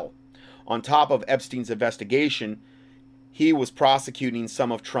well. On top of Epstein's investigation, he was prosecuting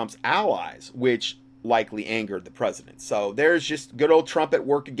some of Trump's allies, which likely angered the president. So there's just good old Trump at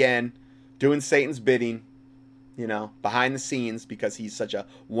work again, doing Satan's bidding, behind the scenes, because he's such a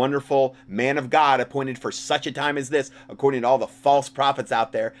wonderful man of God appointed for such a time as this, according to all the false prophets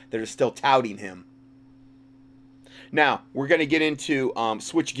out there that are still touting him. Now, we're going to get into,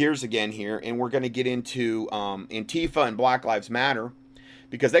 switch gears again here, and we're going to get into Antifa and Black Lives Matter,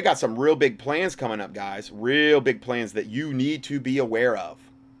 because they got some real big plans coming up, guys. Real big plans that you need to be aware of.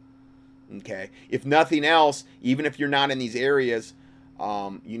 Okay? If nothing else, even if you're not in these areas,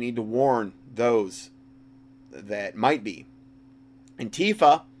 you need to warn those that might be.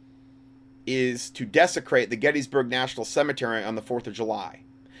 Antifa is to desecrate the Gettysburg National Cemetery on the 4th of July.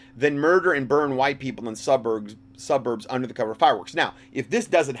 Then murder and burn white people in suburbs under the cover of fireworks. Now, if this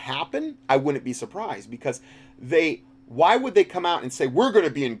doesn't happen, I wouldn't be surprised, because why would they come out and say, we're going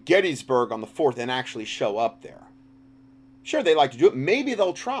to be in Gettysburg on the 4th and actually show up there? Sure, they like to do it. Maybe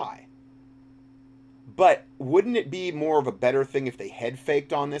they'll try. But wouldn't it be more of a better thing if they head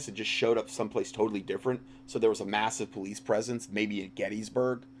faked on this and just showed up someplace totally different, so there was a massive police presence, maybe in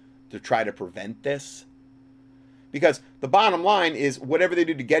Gettysburg, to try to prevent this? Because the bottom line is, whatever they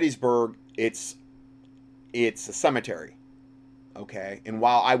do to Gettysburg, it's a cemetery. Okay? And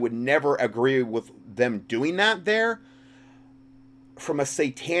while I would never agree with them doing that there, from a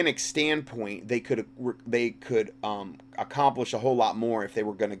satanic standpoint, they could accomplish a whole lot more if they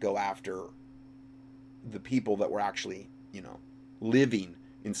were going to go after the people that were actually, living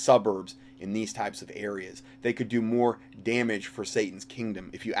in suburbs in these types of areas. They could do more damage for Satan's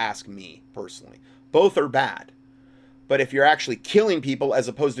kingdom, if you ask me personally. Both are bad. But if you're actually killing people as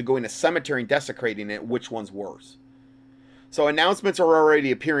opposed to going to a cemetery and desecrating it, which one's worse? So announcements are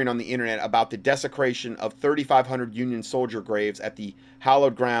already appearing on the internet about the desecration of 3,500 Union soldier graves at the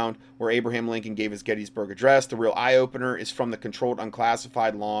hallowed ground where Abraham Lincoln gave his Gettysburg Address. The real eye-opener is from the Controlled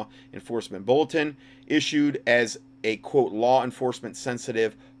Unclassified Law Enforcement Bulletin, issued as a, quote, law enforcement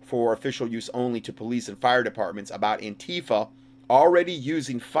sensitive for official use only to police and fire departments, about Antifa already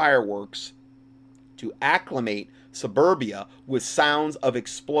using fireworks to acclimate suburbia with sounds of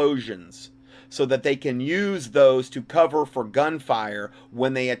explosions, so that they can use those to cover for gunfire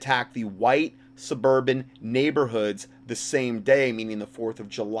when they attack the white suburban neighborhoods the same day, meaning the 4th of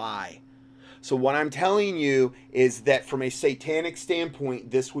July. So what I'm telling you is that from a satanic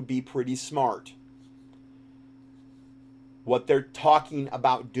standpoint, this would be pretty smart, what they're talking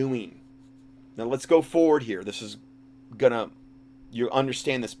about doing. Now let's go forward here. This is you'll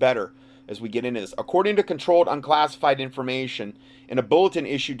understand this better as we get into this. According to Controlled Unclassified Information, in a bulletin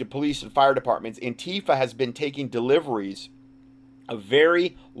issued to police and fire departments, Antifa has been taking deliveries of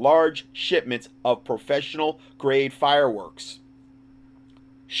very large shipments of professional-grade fireworks.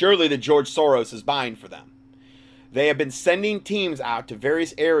 Surely the George Soros is buying for them. They have been sending teams out to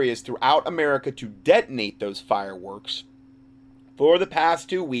various areas throughout America to detonate those fireworks for the past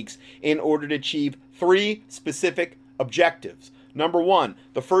 2 weeks in order to achieve 3 specific objectives. Number 1,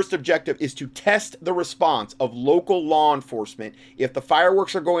 the first objective is to test the response of local law enforcement. If the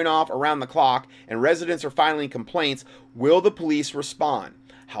fireworks are going off around the clock and residents are filing complaints, will the police respond?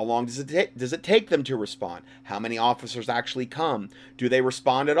 How long does it take them to respond? How many officers actually come? Do they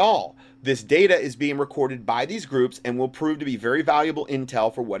respond at all? This data is being recorded by these groups and will prove to be very valuable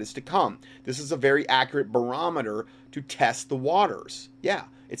intel for what is to come. This is a very accurate barometer to test the waters. Yeah,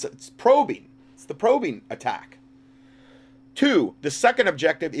 it's probing. It's the probing attack. 2, the second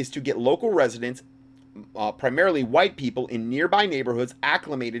objective is to get local residents, primarily white people in nearby neighborhoods,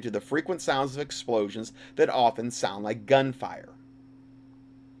 acclimated to the frequent sounds of explosions that often sound like gunfire.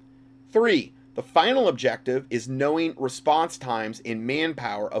 3, the final objective is knowing response times and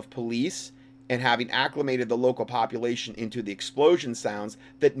manpower of police and having acclimated the local population into the explosion sounds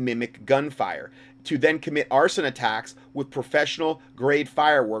that mimic gunfire, to then commit arson attacks with professional grade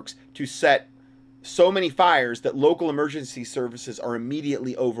fireworks to set so many fires that local emergency services are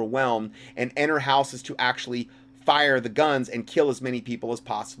immediately overwhelmed and enter houses to actually fire the guns and kill as many people as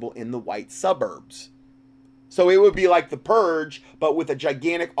possible in the white suburbs. So it would be like the Purge, but with a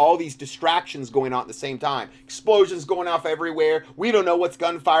gigantic, all these distractions going on at the same time. Explosions going off everywhere. We don't know what's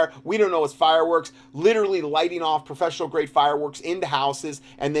gunfire. We don't know what's fireworks. Literally lighting off professional grade fireworks into houses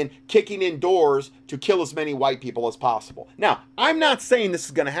and then kicking in doors to kill as many white people as possible. Now, I'm not saying this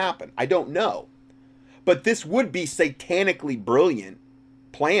is going to happen. I don't know. But this would be satanically brilliant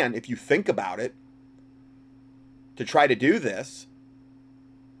plan if you think about it, to try to do this.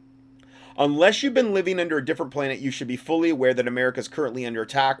 Unless you've been living under a different planet, you should be fully aware that America is currently under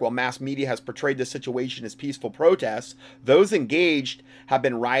attack. While mass media has portrayed this situation as peaceful protests, those engaged have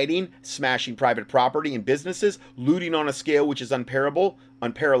been rioting, smashing private property and businesses, looting on a scale which is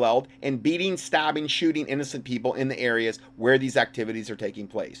unparalleled, and beating, stabbing, shooting innocent people in the areas where these activities are taking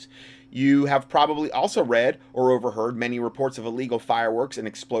place. You have probably also read or overheard many reports of illegal fireworks and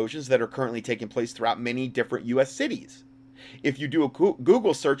explosions that are currently taking place throughout many different U.S. cities. If you do a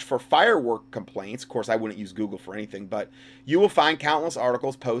Google search for firework complaints, of course I wouldn't use Google for anything, but you will find countless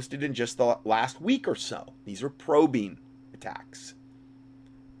articles posted in just the last week or so. These are probing attacks.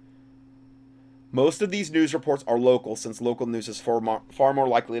 Most of these news reports are local, since local news is far more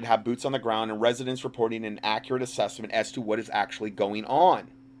likely to have boots on the ground and residents reporting an accurate assessment as to what is actually going on.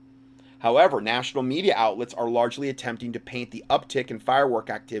 However, national media outlets are largely attempting to paint the uptick in firework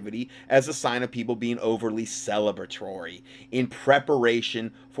activity as a sign of people being overly celebratory in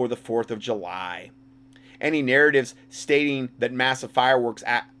preparation for the 4th of July. Any narratives stating that massive fireworks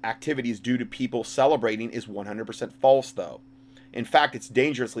activity is due to people celebrating is 100% false, though. In fact, it's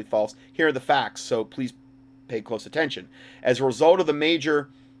dangerously false. Here are the facts, so please pay close attention. As a result of the major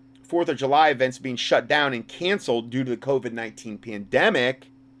 4th of July events being shut down and canceled due to the COVID-19 pandemic,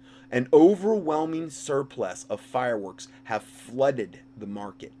 an overwhelming surplus of fireworks have flooded the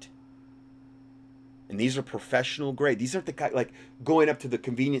market. And these are professional grade. These aren't the kind like going up to the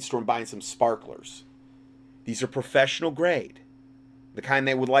convenience store and buying some sparklers. These are professional grade. The kind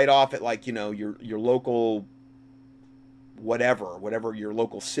they would light off at, like, you know, your local whatever your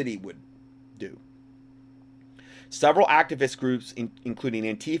local city would do. Several activist groups, including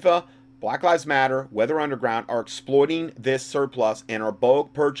Antifa, Black Lives Matter, Weather Underground, are exploiting this surplus and are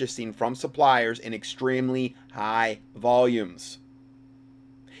bulk purchasing from suppliers in extremely high volumes.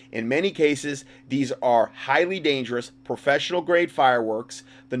 In many cases, these are highly dangerous, professional-grade fireworks.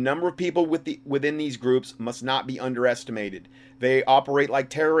 The number of people within these groups must not be underestimated. They operate like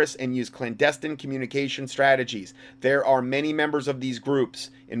terrorists and use clandestine communication strategies. There are many members of these groups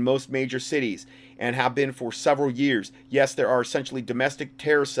in most major cities and have been for several years. Yes, there are essentially domestic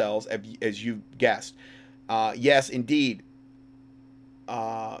terror cells, as you guessed. Yes, indeed.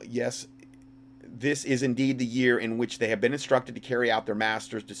 Yes, this is indeed the year in which they have been instructed to carry out their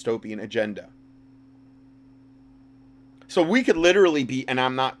master's dystopian agenda. So we could literally be, and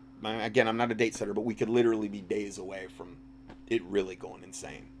I'm not a date setter, but we could literally be days away from it really going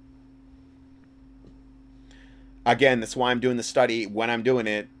insane. Again, that's why I'm doing the study when I'm doing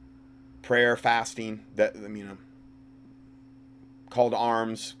it. Prayer, fasting, call to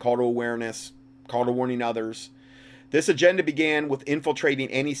arms, call to awareness, call to warning others. This agenda began with infiltrating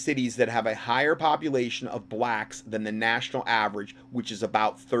any cities that have a higher population of blacks than the national average, which is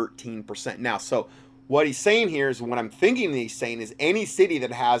about 13%. Now, so what he's saying here is, what I'm thinking he's saying is, any city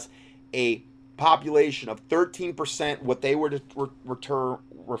that has a population of 13%, what they were to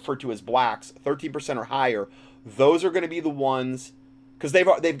refer to as blacks, 13% or higher, those are going to be the ones, because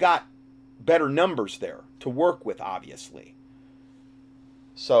they've got better numbers there to work with, obviously.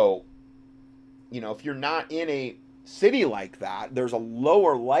 So, if you're not in a city like that, there's a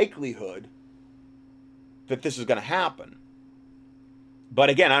lower likelihood that this is going to happen.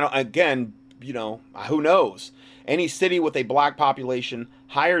 But again, who knows? Any city with a black population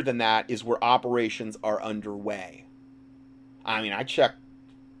higher than that is where operations are underway. I mean, I checked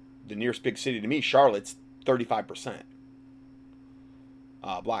the nearest big city to me, Charlotte's 35%.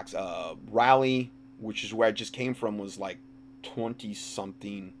 Blacks. Raleigh, which is where I just came from, was like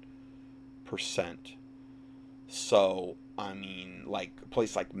 20-something%. So, I mean, like a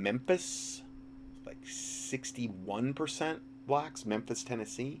place like Memphis, like 61% blacks. Memphis,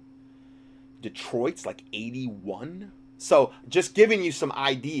 Tennessee. Detroit's like 81. So, just giving you some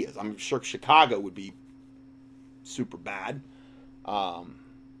ideas. I'm sure Chicago would be super bad.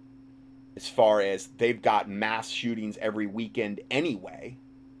 As far as they've got mass shootings every weekend anyway.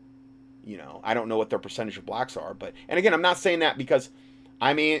 You know, I don't know what their percentage of blacks are, but and again, I'm not saying that because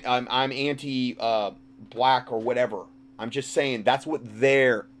I'm anti black or whatever. I'm just saying that's what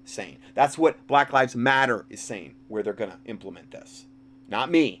they're saying. That's what Black Lives Matter is saying, where they're going to implement this. Not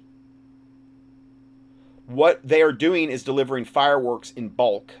me. What they are doing is delivering fireworks in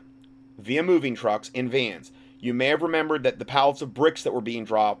bulk via moving trucks and vans. You may have remembered that the pallets of bricks that were being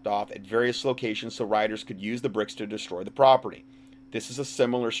dropped off at various locations so riders could use the bricks to destroy the property. This is a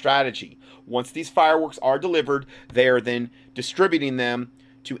similar strategy. Once these fireworks are delivered, they are then distributing them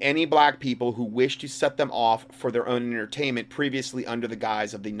to any black people who wish to set them off for their own entertainment, previously under the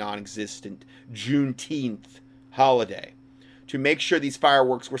guise of the non-existent Juneteenth holiday, to make sure these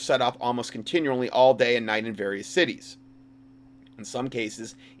fireworks were set off almost continually all day and night in various cities. In some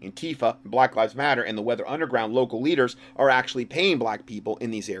cases, Antifa, Black Lives Matter, and the Weather Underground local leaders are actually paying black people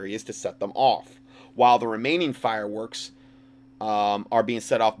in these areas to set them off, while the remaining fireworks are being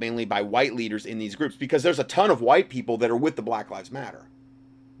set off mainly by white leaders in these groups, because there's a ton of white people that are with the Black Lives Matter.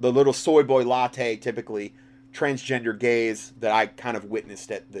 The little soy boy latte, typically transgender gays that I kind of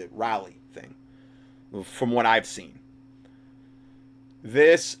witnessed at the rally thing, from what I've seen.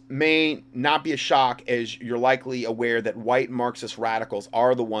 This may not be a shock, as you're likely aware that white Marxist radicals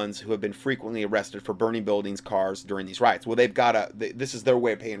are the ones who have been frequently arrested for burning buildings, cars during these riots. Well, this is their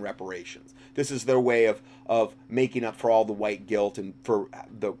way of paying reparations. This is their way of making up for all the white guilt and for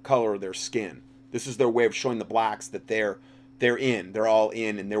the color of their skin. This is their way of showing the blacks that they're all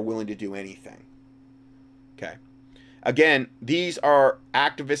in, and they're willing to do anything. Okay. Again, these are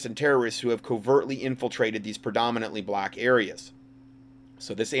activists and terrorists who have covertly infiltrated these predominantly black areas.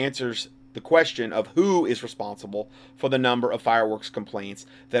 So this answers the question of who is responsible for the number of fireworks complaints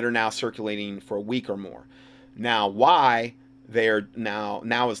that are now circulating for a week or more. Now, why they're now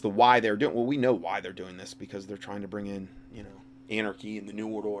is the why they're doing. Well, we know why they're doing this, because they're trying to bring in, anarchy and the New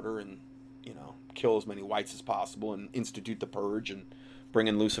World Order, and kill as many whites as possible and institute the purge and bring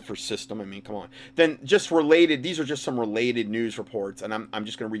in Lucifer's system. I mean, come on. Then just related, these are just some related news reports, and I'm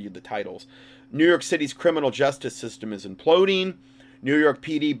just going to read you the titles. New York City's criminal justice system is imploding. New York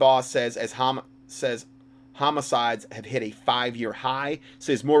PD boss says homicides have hit a 5-year high.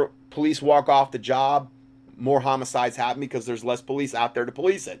 Says more police walk off the job, more homicides happen because there's less police out there to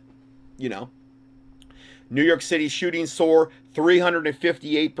police it. New York City shootings soar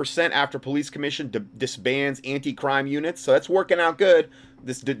 358% after police commission disbands anti-crime units. So that's working out good.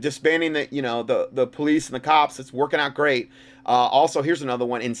 This disbanding the police and the cops, it's working out great. Also, here's another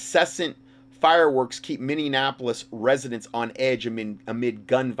one. Incessant fireworks keep Minneapolis residents on edge amid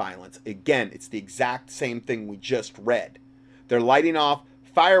gun violence. Again, it's the exact same thing we just read. They're lighting off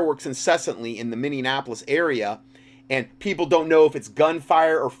fireworks incessantly in the Minneapolis area, and people don't know if it's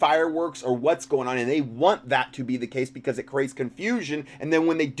gunfire or fireworks or what's going on, and they want that to be the case because it creates confusion, and then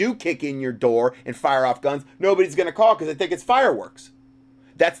when they do kick in your door and fire off guns, nobody's going to call because they think it's fireworks.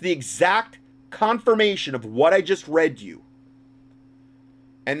 That's the exact confirmation of what I just read you.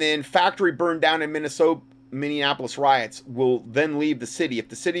 And then factory burned down in Minneapolis riots will then leave the city. If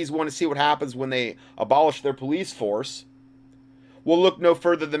the cities want to see what happens when they abolish their police force, we'll look no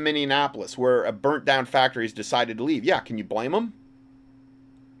further than Minneapolis, where a burnt down factory has decided to leave. Yeah, can you blame them?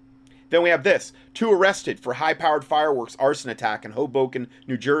 Then we have this. 2 arrested for high-powered fireworks arson attack in Hoboken,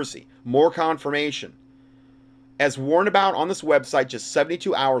 New Jersey. More confirmation. As warned about on this website just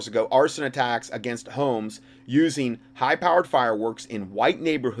 72 hours ago, arson attacks against homes using high-powered fireworks in white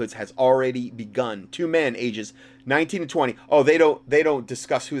neighborhoods has already begun. 2 men ages 19 and 20. Oh, they don't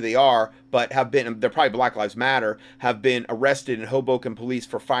discuss who they are, but they're probably Black Lives Matter, have been arrested in Hoboken police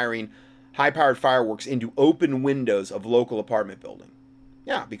for firing high-powered fireworks into open windows of local apartment building.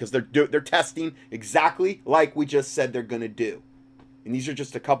 Yeah, because they're testing exactly like we just said they're going to do. And these are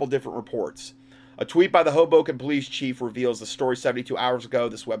just a couple different reports. A tweet by the Hoboken police chief reveals the story 72 hours ago.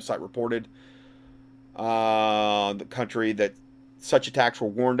 This website reported the country that such attacks were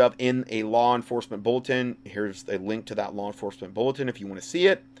warned of in a law enforcement bulletin. Here's a link to that law enforcement bulletin if you want to see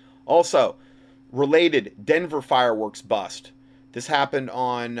it. Also, related, Denver fireworks bust. This happened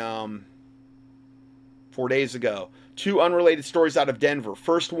on 4 days ago. 2 unrelated stories out of Denver.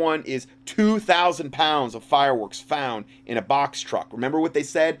 First one is 2,000 pounds of fireworks found in a box truck. Remember what they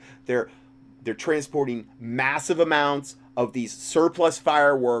said? They're transporting massive amounts of these surplus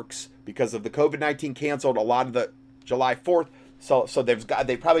fireworks because of the COVID-19 canceled a lot of the July 4th. So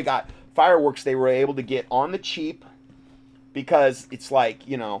they probably got fireworks they were able to get on the cheap because it's like,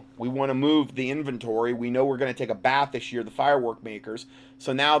 we want to move the inventory. We know we're going to take a bath this year, the firework makers.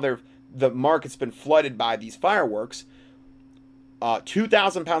 So now the market's been flooded by these fireworks.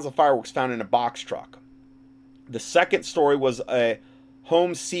 2,000 pounds of fireworks found in a box truck. The second story was a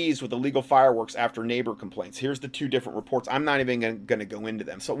Home seized with illegal fireworks after neighbor complaints. Here's the two different reports. I'm not even going to go into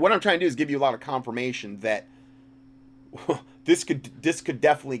them. So what I'm trying to do is give you a lot of confirmation that this could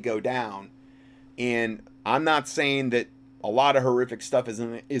definitely go down. And I'm not saying that a lot of horrific stuff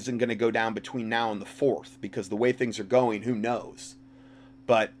isn't going to go down between now and the 4th, because the way things are going, who knows?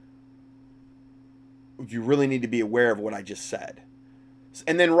 But you really need to be aware of what I just said.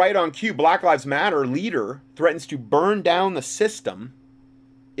 And then right on cue, Black Lives Matter leader threatens to burn down the system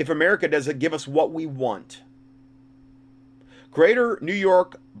if America doesn't give us what we want. Greater New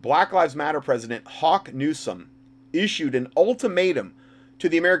York Black Lives Matter President Hawk Newsome issued an ultimatum to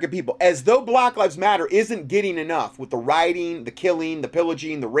the American people, as though Black Lives Matter isn't getting enough with the rioting, the killing, the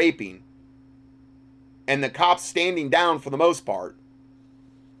pillaging, the raping, and the cops standing down for the most part.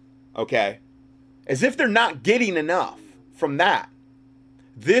 Okay? As if they're not getting enough from that.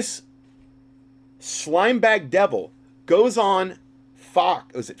 This slimebag devil goes on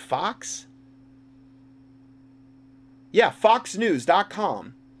Fox. Was it Fox? Yeah,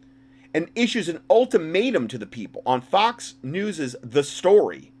 FoxNews.com, and issues an ultimatum to the people on Fox News' The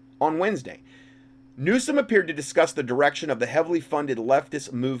Story on Wednesday. Newsom appeared to discuss the direction of the heavily funded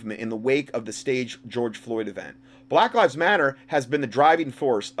leftist movement in the wake of the staged George Floyd event. Black Lives Matter has been the driving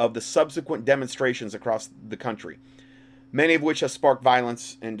force of the subsequent demonstrations across the country, many of which have sparked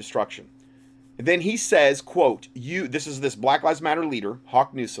violence and destruction. And then he says, quote, this is this Black Lives Matter leader,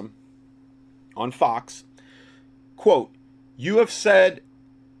 Hawk Newsome, on Fox, quote, you have said,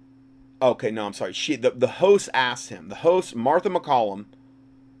 okay, no, I'm sorry. The host asked him, the host, Martha McCallum,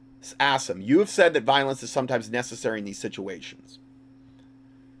 asked him, you have said that violence is sometimes necessary in these situations.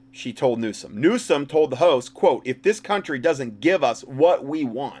 She told Newsom. Newsom told the host, quote, if this country doesn't give us what we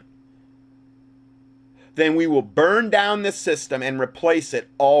want, then we will burn down this system and replace it,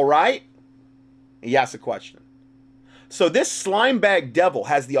 all right? He asked a question. So this slimebag devil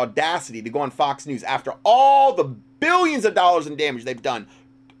has the audacity to go on Fox News after all the billions of dollars in damage they've done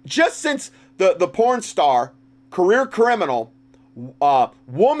just since the porn star, career criminal,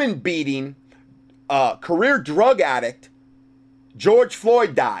 woman beating, career drug addict, George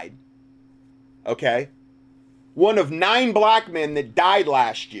Floyd died. Okay? One of 9 black men that died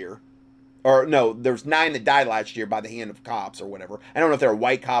last year. Or no, there's 9 that died last year by the hand of cops or whatever. I don't know if they were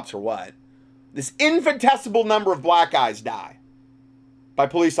white cops or what. This infinitesimal number of black guys die by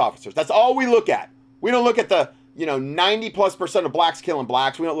police officers. That's all we look at. We don't look at the 90+% of blacks killing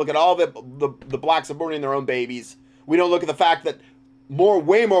blacks. We don't look at all the blacks aborting their own babies. We don't look at the fact that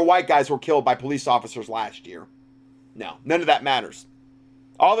way more white guys were killed by police officers last year. No, none of that matters.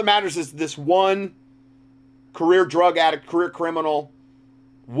 All that matters is this one career drug addict, career criminal,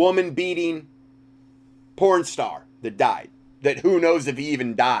 woman beating porn star that died. That who knows if he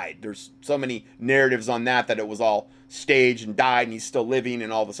even died. There's so many narratives on that it was all staged and died and he's still living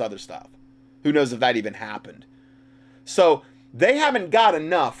and all this other stuff. Who knows if that even happened. So they haven't got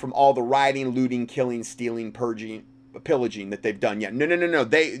enough from all the rioting, looting, killing, stealing, purging, pillaging that they've done yet. No.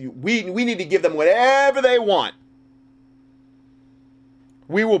 We need to give them whatever they want.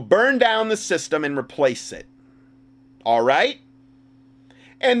 We will burn down the system and replace it. All right?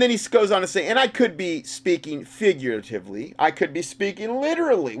 And then he goes on to say, and I could be speaking figuratively. I could be speaking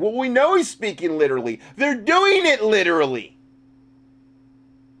literally. Well, we know he's speaking literally. They're doing it literally.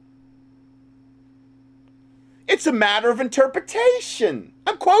 It's a matter of interpretation.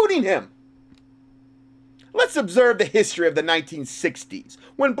 I'm quoting him. Let's observe the history of the 1960s,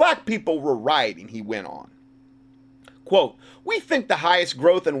 when black people were rioting, he went on. Quote, we think the highest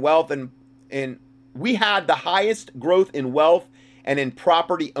growth in wealth and we had the highest growth in wealth and in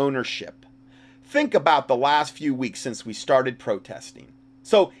property ownership. Think about the last few weeks since we started protesting.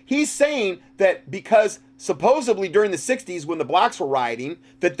 So he's saying that because supposedly during the 60s when the blacks were rioting,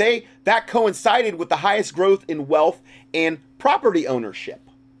 that coincided with the highest growth in wealth and property ownership.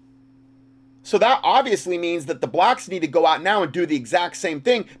 So that obviously means that the blacks need to go out now and do the exact same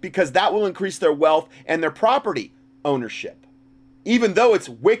thing because that will increase their wealth and their property ownership. Even though it's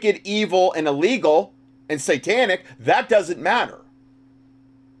wicked, evil, and illegal and satanic, that doesn't matter.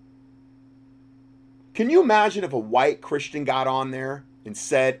 Can you imagine if a white Christian got on there and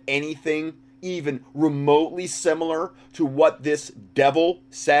said anything even remotely similar to what this devil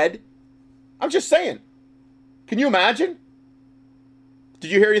said? I'm just saying. Can you imagine?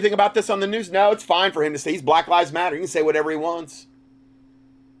 Did you hear anything about this on the news? No, it's fine for him to say he's Black Lives Matter. He can say whatever he wants.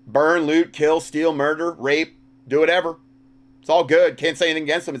 Burn, loot, kill, steal, murder, rape, do whatever. It's all good. Can't say anything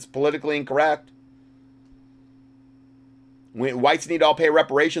against him. It's politically incorrect. Whites need to all pay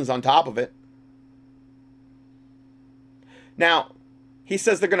reparations on top of it. Now, he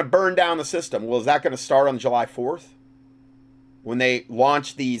says they're going to burn down the system. Well, is that going to start on July 4th? when they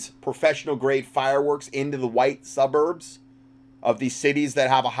launch these professional grade fireworks into the white suburbs of these cities that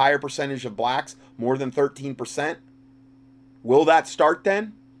have a higher percentage of blacks, more than 13%. Will that start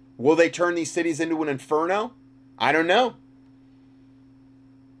then? Will they turn these cities into an inferno? I don't know.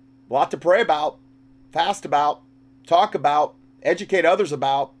 A lot to pray about, fast about, talk about, educate others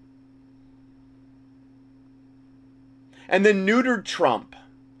about. And then neutered Trump.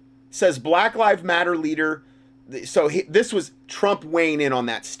 Says Black Lives Matter leader. So this was Trump weighing in on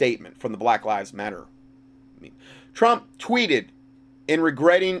that statement from the Black Lives Matter. Trump tweeted in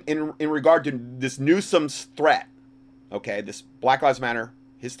regard to this Newsom's threat. Okay, this Black Lives Matter,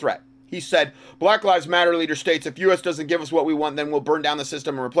 his threat. He said, Black Lives Matter leader states, if U.S. doesn't give us what we want, then we'll burn down the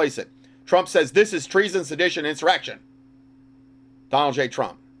system and replace it. Trump says this is treason, sedition, insurrection. Donald J.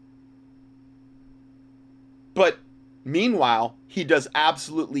 Trump. But meanwhile, he does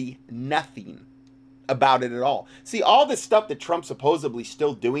absolutely nothing about it at all. See, all this stuff that Trump's supposedly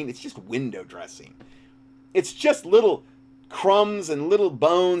still doing, it's just window dressing. It's just little crumbs and little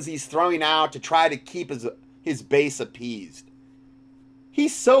bones he's throwing out to try to keep his base appeased.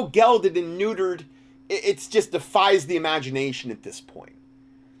 He's so gelded and neutered, it just defies the imagination at this point.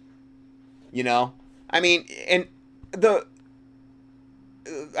 You know? I mean, and the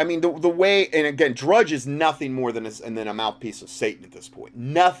way, and again, Drudge is nothing more than a mouthpiece of Satan at this point.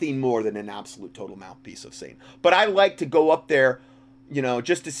 Nothing more than an absolute total mouthpiece of Satan. But I like to go up there, you know,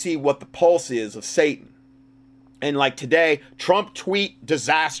 just to see what the pulse is of Satan. And like today, Trump tweet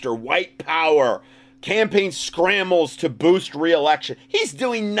disaster, white power, campaign scrambles to boost re-election. He's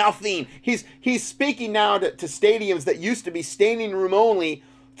doing nothing. He's speaking now to stadiums that used to be standing room only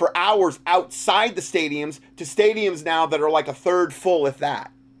for hours outside the stadiums to stadiums now that are like a third full, if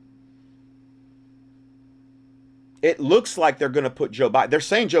that. It looks like they're going to put Joe Biden. They're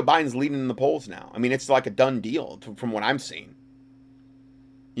saying Joe Biden's leading in the polls now. I mean, it's like a done deal from what I'm seeing.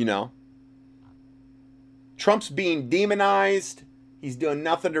 You know? Trump's being demonized. He's doing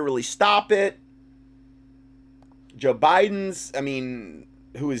nothing to really stop it. Joe Biden's, I mean,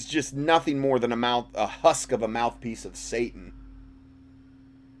 who is just nothing more than a husk of a mouthpiece of Satan.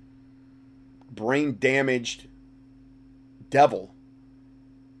 Brain damaged devil.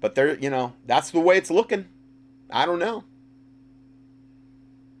 But they're, you know, that's the way it's looking. I don't know.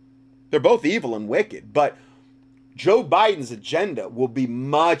 They're both evil and wicked, but Joe Biden's agenda will be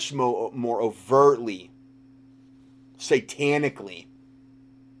much more overtly, satanically,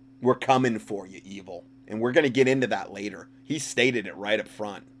 we're coming for you, evil. And we're going to get into that later. He stated it right up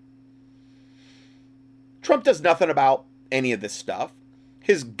front. Trump does nothing about any of this stuff.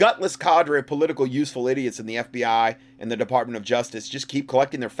 His gutless cadre of political useful idiots in the FBI and the Department of Justice just keep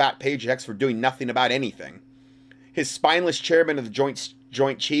collecting their fat paychecks for doing nothing about anything. His spineless chairman of the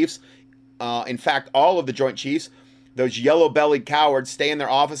Joint Chiefs, in fact, all of the Joint Chiefs, those yellow-bellied cowards stay in their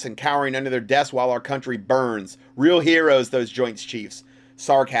office and cowering under their desks while our country burns. Real heroes, those Joint Chiefs.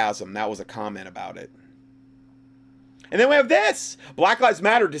 Sarcasm, that was a comment about it. And then we have this. Black Lives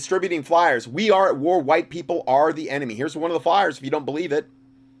Matter distributing flyers. We are at war. White people are the enemy. Here's one of the flyers if you don't believe it.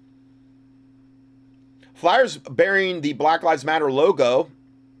 Flyers bearing the Black Lives Matter logo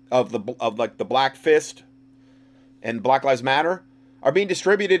of like the Black Fist and Black Lives Matter are being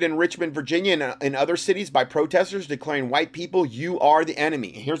distributed in Richmond, Virginia and in other cities by protesters declaring white people, you are the enemy.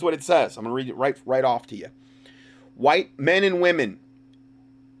 And here's what it says. I'm going to read it right off to you. White men and women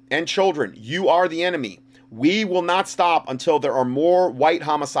and children, you are the enemy. We will not stop until there are more white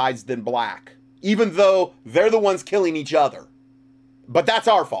homicides than black, even though they're the ones killing each other. But that's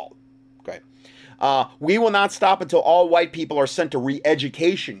our fault. Okay. We will not stop until all white people are sent to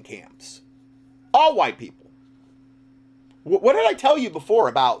re-education camps. All white people. What did I tell you before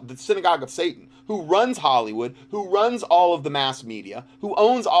about the synagogue of Satan, who runs Hollywood, who runs all of the mass media, who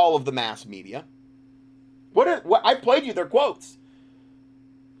owns all of the mass media? I played you their quotes.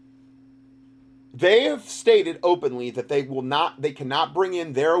 They have stated openly that they cannot bring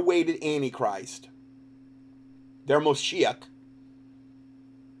in their awaited Antichrist, their Moshiach,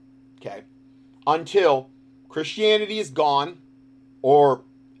 okay, until Christianity is gone, or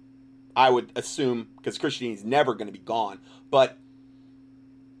I would assume, because Christianity is never going to be gone, but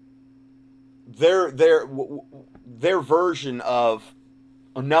their version of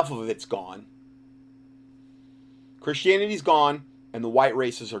enough of it's gone. Christianity's gone, and the white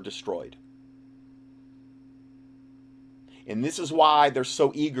races are destroyed. And this is why they're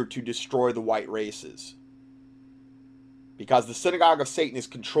so eager to destroy the white races. Because the synagogue of Satan is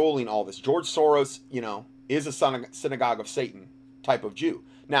controlling all this. George Soros, is a synagogue of Satan type of Jew.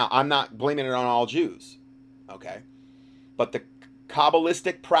 Now, I'm not blaming it on all Jews. Okay? But the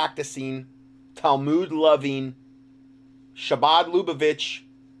Kabbalistic practicing, Talmud loving, Chabad Lubavitch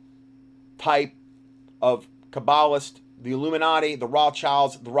type of Kabbalist, the Illuminati, the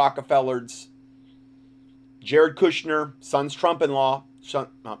Rothschilds, the Rockefellers, Jared Kushner,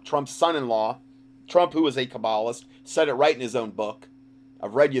 Trump's son-in-law, Trump, who is a Kabbalist, said it right in his own book.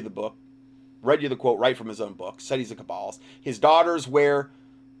 I've read you the book, read you the quote right from his own book, said he's a Kabbalist. His daughters wear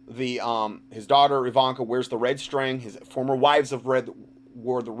his daughter Ivanka wears the red string. His former wives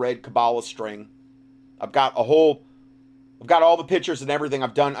wore the red Kabbalah string. I've got all the pictures and everything.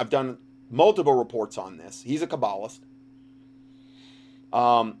 I've done multiple reports on this. He's a Kabbalist.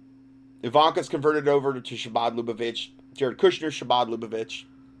 Ivanka's converted over to Chabad Lubavitch. Jared Kushner, Chabad Lubavitch.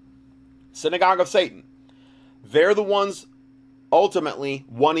 Synagogue of Satan. They're the ones ultimately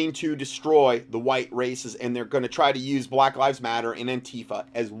wanting to destroy the white races, and they're going to try to use Black Lives Matter and Antifa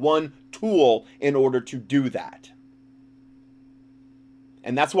as one tool in order to do that.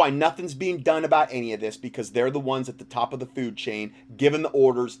 And that's why nothing's being done about any of this, because they're the ones at the top of the food chain giving the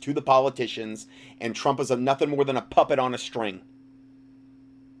orders to the politicians, and Trump is nothing more than a puppet on a string.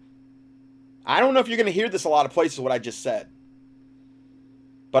 I don't know if you're going to hear this a lot of places, what I just said.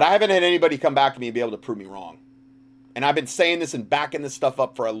 But I haven't had anybody come back to me and be able to prove me wrong. And I've been saying this and backing this stuff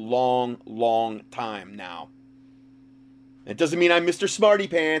up for a long, long time now. It doesn't mean I'm Mr. Smarty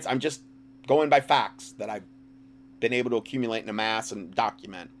Pants. I'm just going by facts that I've been able to accumulate and amass and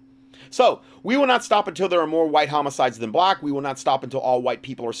document. So, we will not stop until there are more white homicides than black. We will not stop until all white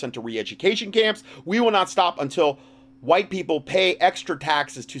people are sent to re-education camps. We will not stop until white people pay extra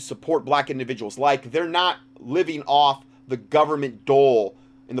taxes to support black individuals. Like, they're not living off the government dole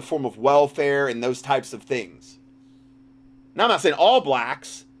in the form of welfare and those types of things. Now, I'm not saying all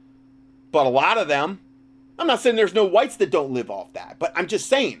blacks, but a lot of them. I'm not saying there's no whites that don't live off that, but I'm just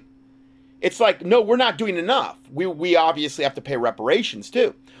saying, it's like, no, we're not doing enough. We obviously have to pay reparations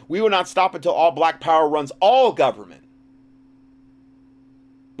too. We will not stop until all black power runs all government.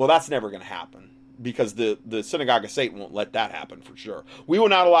 Well, that's never going to happen, because the Synagogue of Satan won't let that happen for sure. We will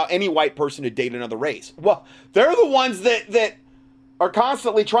not allow any white person to date another race. Well, they're the ones that are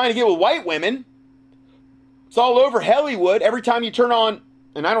constantly trying to get with white women. It's all over Hollywood. Every time you turn on,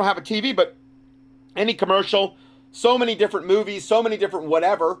 and I don't have a TV, but any commercial, so many different movies, so many different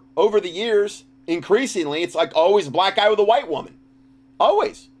whatever, over the years, increasingly, it's like always a black guy with a white woman.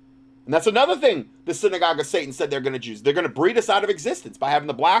 Always. And that's another thing the Synagogue of Satan said they're going to do. They're going to breed us out of existence by having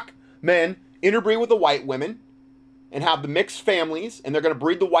the black men interbreed with the white women and have the mixed families, and they're going to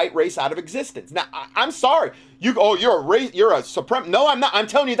breed the white race out of existence. Now, I'm sorry. You're a supreme. No, I'm not. I'm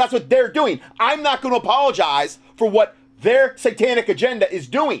telling you, that's what they're doing. I'm not going to apologize for what their satanic agenda is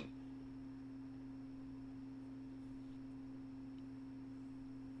doing.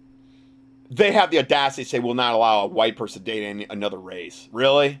 They have the audacity to say, we'll not allow a white person to date another race.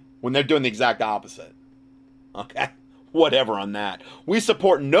 Really? When they're doing the exact opposite. Okay. Whatever on that. We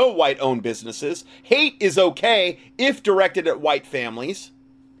support no white-owned businesses. Hate is okay if directed at white families.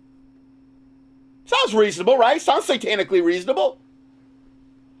 Sounds reasonable, right? Sounds satanically reasonable.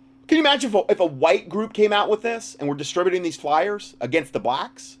 Can you imagine if a white group came out with this and were distributing these flyers against the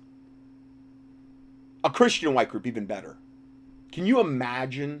blacks? A Christian white group, even better. Can you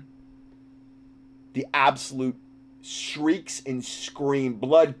imagine the absolute shrieks and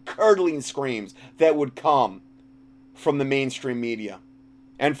blood-curdling screams that would come from the mainstream media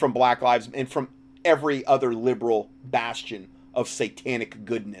and from Black Lives and from every other liberal bastion of satanic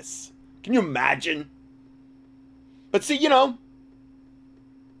goodness? Can you imagine? But see,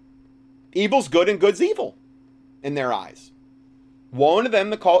 evil's good and good's evil in their eyes. Woe unto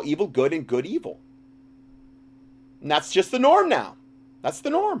them that call evil good and good evil. And that's just the norm now. That's the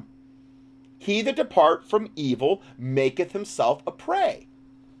norm. He that depart from evil maketh himself a prey.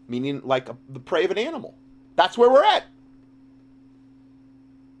 Meaning like the prey of an animal. That's where we're at.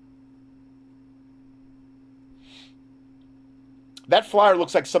 That flyer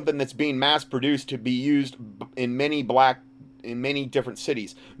looks like something that's being mass produced to be used in many different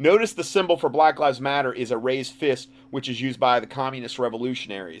cities. Notice the symbol for Black Lives Matter is a raised fist, which is used by the communist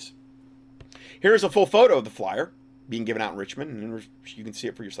revolutionaries. Here's a full photo of the flyer being given out in Richmond, and you can see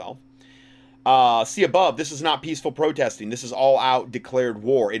it for yourself. See above, this is not peaceful protesting. This is all out declared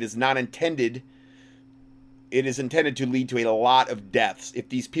war. It is intended to lead to a lot of deaths. If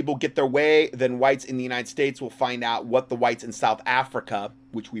these people get their way, then whites in the United States will find out what the whites in South Africa,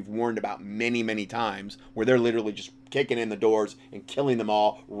 which we've warned about many, many times, where they're literally just kicking in the doors and killing them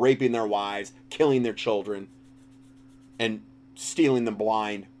all, raping their wives, killing their children, and stealing them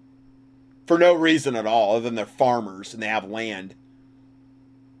blind for no reason at all, other than they're farmers and they have land.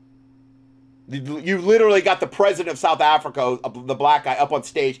 You literally got the president of South Africa, the black guy, up on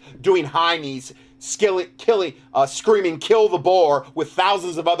stage doing high knees, screaming, "Kill the Boer," with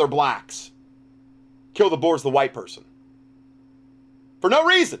thousands of other blacks. Kill the Boer's the white person. For no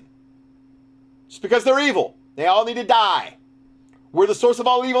reason. Just because they're evil. They all need to die. We're the source of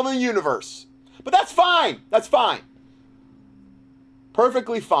all evil in the universe. But that's fine. That's fine.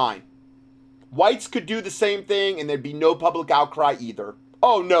 Perfectly fine. Whites could do the same thing and there'd be no public outcry either.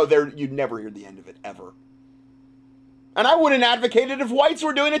 Oh no, you'd never hear the end of it, ever. And I wouldn't advocate it if whites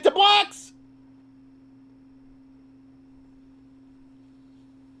were doing it to blacks.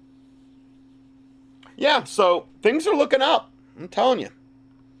 Yeah, so things are looking up. I'm telling you.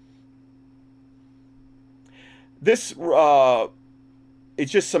 This,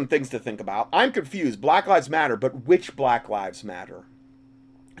 it's just some things to think about. I'm confused. Black Lives Matter, but which Black Lives Matter?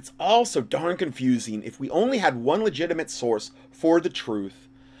 It's all so darn confusing if we only had one legitimate source for the truth.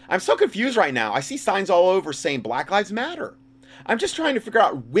 I'm so confused right now. I see signs all over saying Black Lives Matter. I'm just trying to figure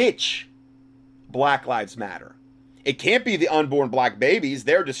out which Black Lives Matter. It can't be the unborn black babies.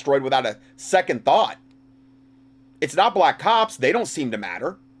 They're destroyed without a second thought. It's not black cops. They don't seem to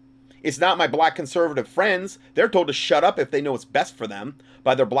matter. It's not my black conservative friends. They're told to shut up if they know what's best for them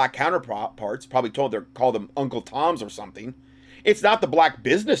by their black counterparts, probably told they're call them Uncle Toms or something. It's not the black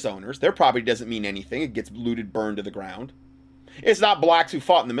business owners. Their property doesn't mean anything. It gets looted, burned to the ground. It's not blacks who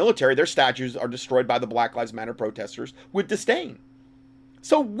fought in the military. Their statues are destroyed by the Black Lives Matter protesters with disdain.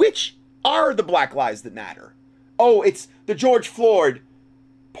 So which are the Black Lives that matter? Oh, it's the George Floyd,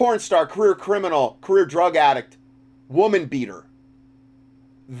 porn star, career criminal, career drug addict, woman beater.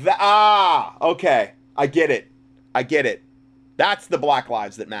 Okay. I get it. I get it. That's the Black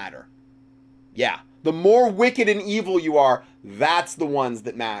Lives that matter. Yeah. The more wicked and evil you are, that's the ones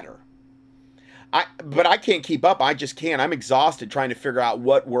that matter. But I can't keep up. I just can't. I'm exhausted trying to figure out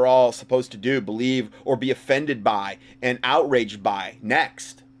what we're all supposed to do, believe, or be offended by and outraged by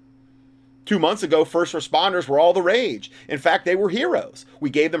next. 2 months ago, first responders were all the rage. In fact, they were heroes. We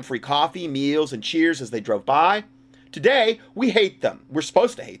gave them free coffee, meals, and cheers as they drove by. Today, we hate them. We're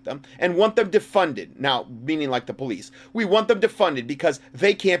supposed to hate them and want them defunded. Now, meaning like the police. We want them defunded because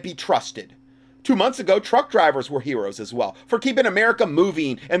they can't be trusted. 2 months ago, truck drivers were heroes as well for keeping America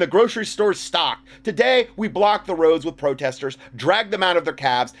moving and the grocery stores stocked. Today, we block the roads with protesters, drag them out of their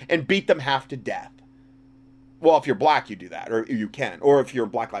cabs, and beat them half to death. Well, if you're black, you do that, or you can. Or if you're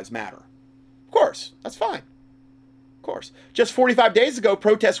Black Lives Matter. Of course, that's fine. Of course. Just 45 days ago,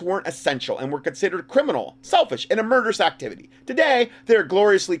 protests weren't essential and were considered criminal, selfish, and a murderous activity. Today, they're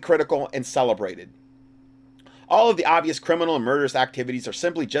gloriously critical and celebrated. All of the obvious criminal and murderous activities are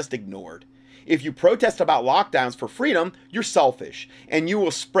simply just ignored. If you protest about lockdowns for freedom, you're selfish, and you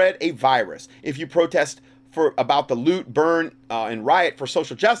will spread a virus. If you protest about the loot, burn, and riot for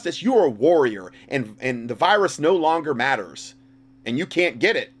social justice, you are a warrior, and the virus no longer matters, and you can't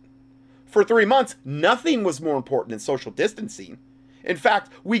get it. For 3 months, nothing was more important than social distancing. In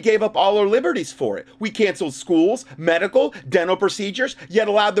fact, we gave up all our liberties for it. We canceled schools, medical, dental procedures, yet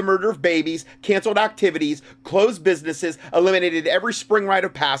allowed the murder of babies, canceled activities, closed businesses, eliminated every spring rite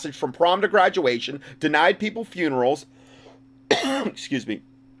of passage from prom to graduation, denied people funerals. Excuse me.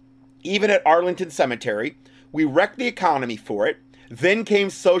 Even at Arlington Cemetery, we wrecked the economy for it. Then came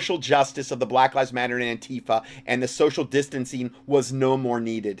social justice of the Black Lives Matter and Antifa, and the social distancing was no more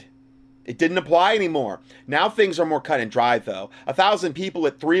needed. It didn't apply anymore. Now things are more cut and dry, though. 1,000 people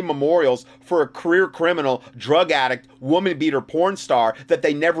at 3 memorials for a career criminal, drug addict, woman beater, porn star that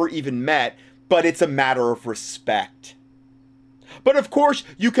they never even met, but it's a matter of respect. But of course,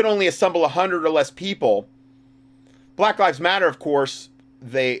 you can only assemble 100 or less people. Black Lives Matter, of course,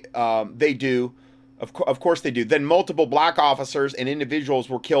 they do. Of course they do. Then multiple black officers and individuals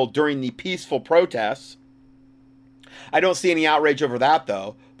were killed during the peaceful protests. I don't see any outrage over that,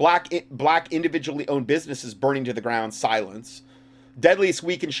 though. Black individually owned businesses burning to the ground, silence. Deadliest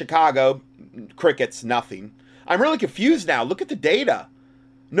week in Chicago, crickets, nothing. I'm really confused now. Look at the data.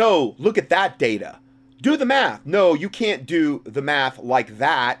 No, look at that data. Do the math. No, you can't do the math like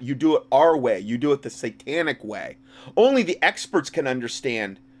that. You do it our way. You do it the satanic way. Only the experts can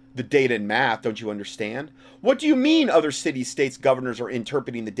understand the data and math, don't you understand? What do you mean other cities, states, governors are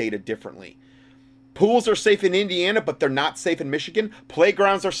interpreting the data differently? Pools are safe in Indiana, but they're not safe in Michigan.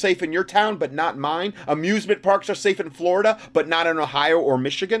 Playgrounds are safe in your town, but not mine. Amusement parks are safe in Florida, but not in Ohio or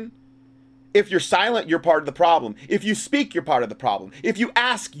Michigan. If you're silent, you're part of the problem. If you speak, you're part of the problem. If you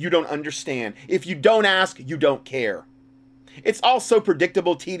ask, you don't understand. If you don't ask, you don't care. It's all so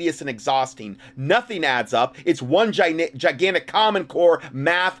predictable, tedious, and exhausting. Nothing adds up. It's one gigantic common core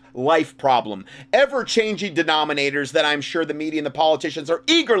math life problem. Ever-changing denominators that I'm sure the media and the politicians are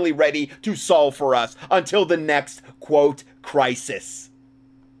eagerly ready to solve for us until the next, quote, crisis.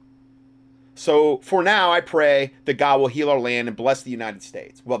 So for now, I pray that God will heal our land and bless the United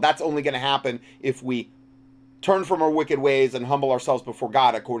States. Well, that's only going to happen if we turn from our wicked ways and humble ourselves before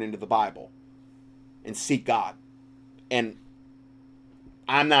God according to the Bible and seek God. And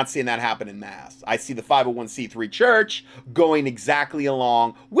I'm not seeing that happen in mass. I see the 501c3 church going exactly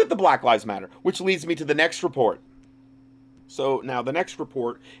along with the Black Lives Matter, which leads me to the next report. So now the next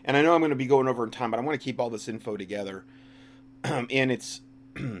report, and I know I'm going to be going over in time, but I want to keep all this info together. And it's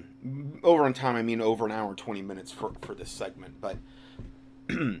over in time, I mean over an hour and 20 minutes for this segment. But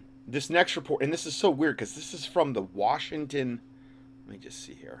this next report, and this is so weird because this is from the Washington, let me just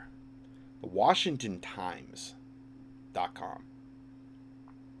see here, the WashingtonTimes.com.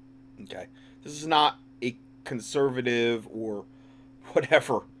 Okay, this is not a conservative or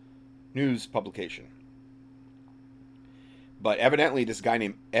whatever news publication. But evidently this guy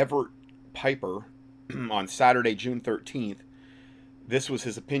named Everett Piper on Saturday, June 13th, this was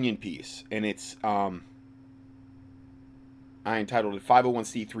his opinion piece. And it's, I entitled it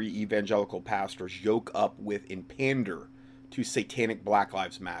 501c3 Evangelical Pastors Yoke Up With and Pander to Satanic Black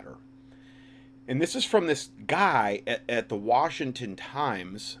Lives Matter. And this is from this guy at the Washington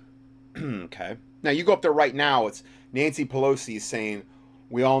Times. Okay. Now you go up there right now, it's Nancy Pelosi saying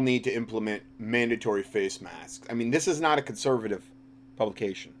we all need to implement mandatory face masks. I mean, this is not a conservative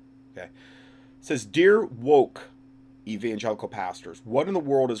publication. Okay. It says, Dear woke evangelical pastors, what in the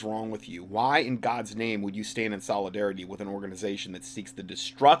world is wrong with you? Why in God's name would you stand in solidarity with an organization that seeks the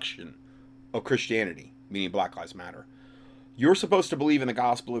destruction of Christianity, meaning Black Lives Matter? You're supposed to believe in the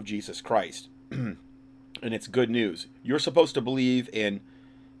gospel of Jesus Christ, and it's good news. You're supposed to believe in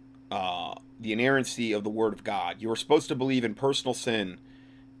the inerrancy of the Word of God. You're supposed to believe in personal sin,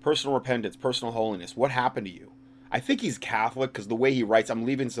 personal repentance, personal holiness. What happened to you? I think he's Catholic because the way he writes, I'm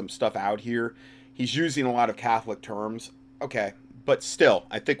leaving some stuff out here. He's using a lot of Catholic terms. Okay, but still,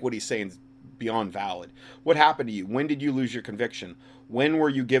 I think what he's saying is beyond valid. What happened to you? When did you lose your conviction? When were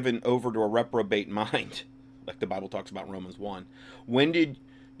you given over to a reprobate mind? Like the Bible talks about in Romans 1. When did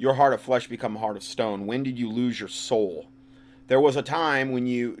your heart of flesh become a heart of stone? When did you lose your soul? There was a time when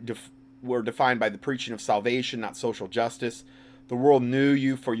you were defined by the preaching of salvation, not social justice. The world knew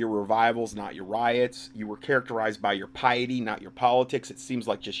you for your revivals, not your riots. You were characterized by your piety, not your politics. It seems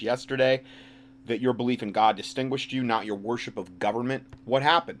like just yesterday that your belief in God distinguished you, not your worship of government. What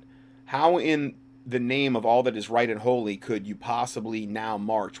happened? How in the name of all that is right and holy could you possibly now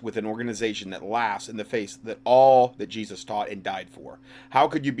march with an organization that laughs in the face that all that Jesus taught and died for? How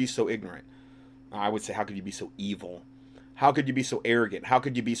could you be so ignorant? I would say, how could you be so evil? How could you be so arrogant? How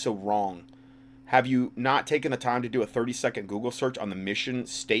could you be so wrong? Have you not taken the time to do a 30-second Google search on the mission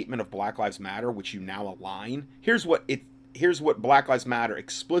statement of Black Lives Matter, which you now align? Here's what Black Lives Matter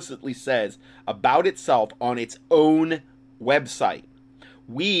explicitly says about itself on its own website.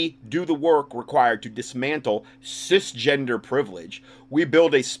 We do the work required to dismantle cisgender privilege. We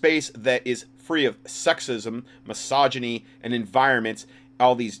build a space that is free of sexism, misogyny, and environments,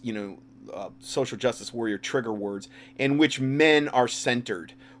 all these, social justice warrior trigger words, in which men are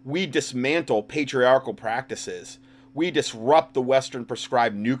centered. We dismantle patriarchal practices. We disrupt the Western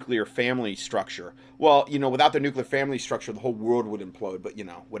prescribed nuclear family structure. Well, without the nuclear family structure, the whole world would implode, but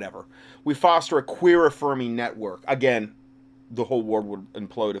whatever. We foster a queer affirming network. Again, the whole world would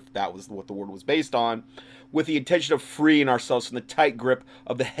implode if that was what the world was based on, with the intention of freeing ourselves from the tight grip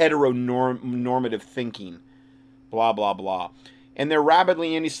of the heteronormative thinking. Blah, blah, blah. And they're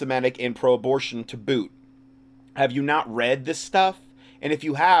rabidly anti-Semitic and pro-abortion to boot. Have you not read this stuff? And if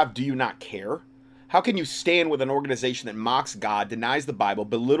you have, do you not care? How can you stand with an organization that mocks God, denies the Bible,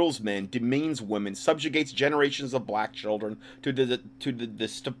 belittles men, demeans women, subjugates generations of black children to the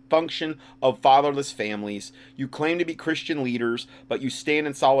dysfunction of fatherless families? You claim to be Christian leaders, but you stand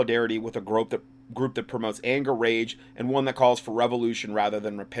in solidarity with a group that promotes anger, rage, and one that calls for revolution rather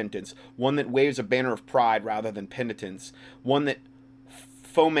than repentance, one that waves a banner of pride rather than penitence, one that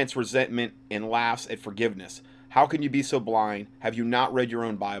foments resentment and laughs at forgiveness. How can you be so blind? Have you not read your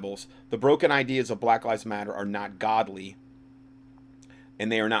own Bibles? The broken ideas of Black Lives Matter are not godly,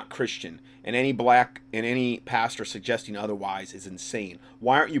 and they are not Christian. And any pastor suggesting otherwise is insane.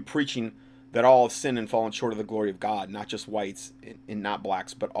 Why aren't you preaching that all have sinned and fallen short of the glory of God, not just whites and not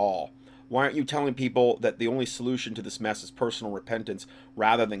blacks, but all? Why aren't you telling people that the only solution to this mess is personal repentance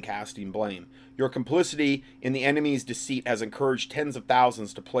rather than casting blame? Your complicity in the enemy's deceit has encouraged tens of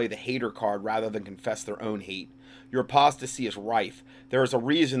thousands to play the hater card rather than confess their own hate. Your apostasy is rife. There is a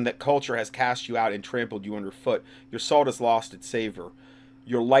reason that culture has cast you out and trampled you underfoot. Your salt has lost its savor.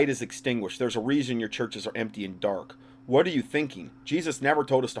 Your light is extinguished. There's a reason your churches are empty and dark. What are you thinking? Jesus never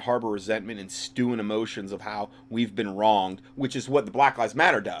told us to harbor resentment and stew in emotions of how we've been wronged, which is what the Black Lives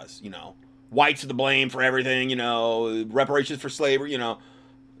Matter does, whites are to blame for everything, reparations for slavery,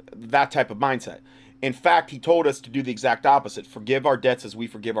 that type of mindset. In fact, he told us to do the exact opposite. Forgive our debts as we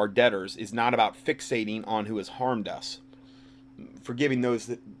forgive our debtors is not about fixating on who has harmed us. Forgiving those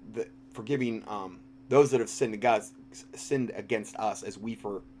those that have sinned against us as we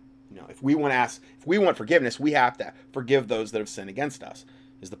if we want forgiveness, we have to forgive those that have sinned against us.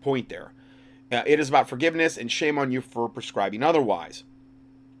 Is the point there? It is about forgiveness, and shame on you for prescribing otherwise.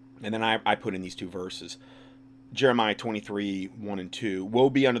 And then I put in these two verses. Jeremiah 23, 1 and 2. Woe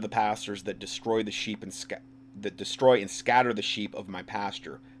be unto the pastors that destroy the sheep and scatter the sheep of my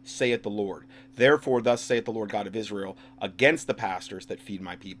pasture, saith the Lord. Therefore thus saith the Lord God of Israel, against the pastors that feed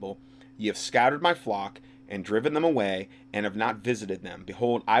my people, ye have scattered my flock, and driven them away, and have not visited them.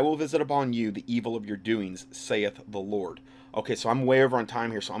 Behold, I will visit upon you the evil of your doings, saith the Lord. Okay, so I'm way over on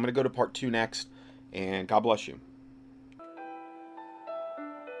time here, so I'm going to go to part 2 next, and God bless you.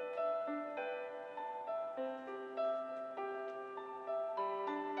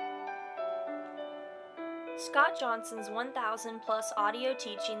 Scott Johnson's 1,000 plus audio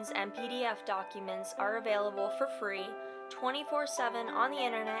teachings and PDF documents are available for free 24/7 on the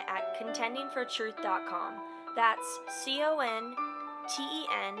internet at contendingfortruth.com. That's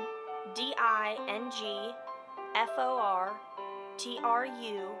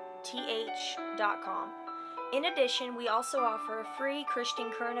contendingfortruth.com. In addition, we also offer a free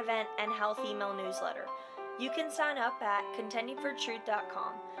Christian current event and health email newsletter. You can sign up at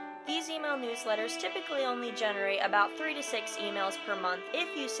contendingfortruth.com. These email newsletters typically only generate about 3 to 6 emails per month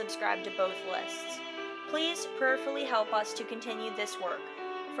if you subscribe to both lists. Please prayerfully help us to continue this work.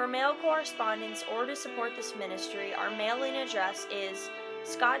 For mail correspondence or to support this ministry, our mailing address is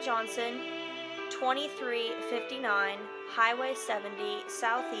Scott Johnson, 2359 Highway 70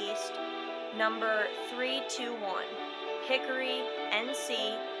 Southeast, number 321, Hickory,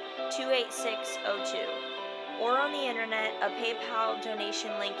 NC 28602. Or on the internet, a PayPal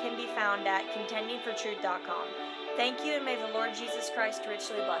donation link can be found at contendingfortruth.com. Thank you, and may the Lord Jesus Christ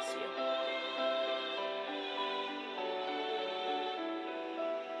richly bless you.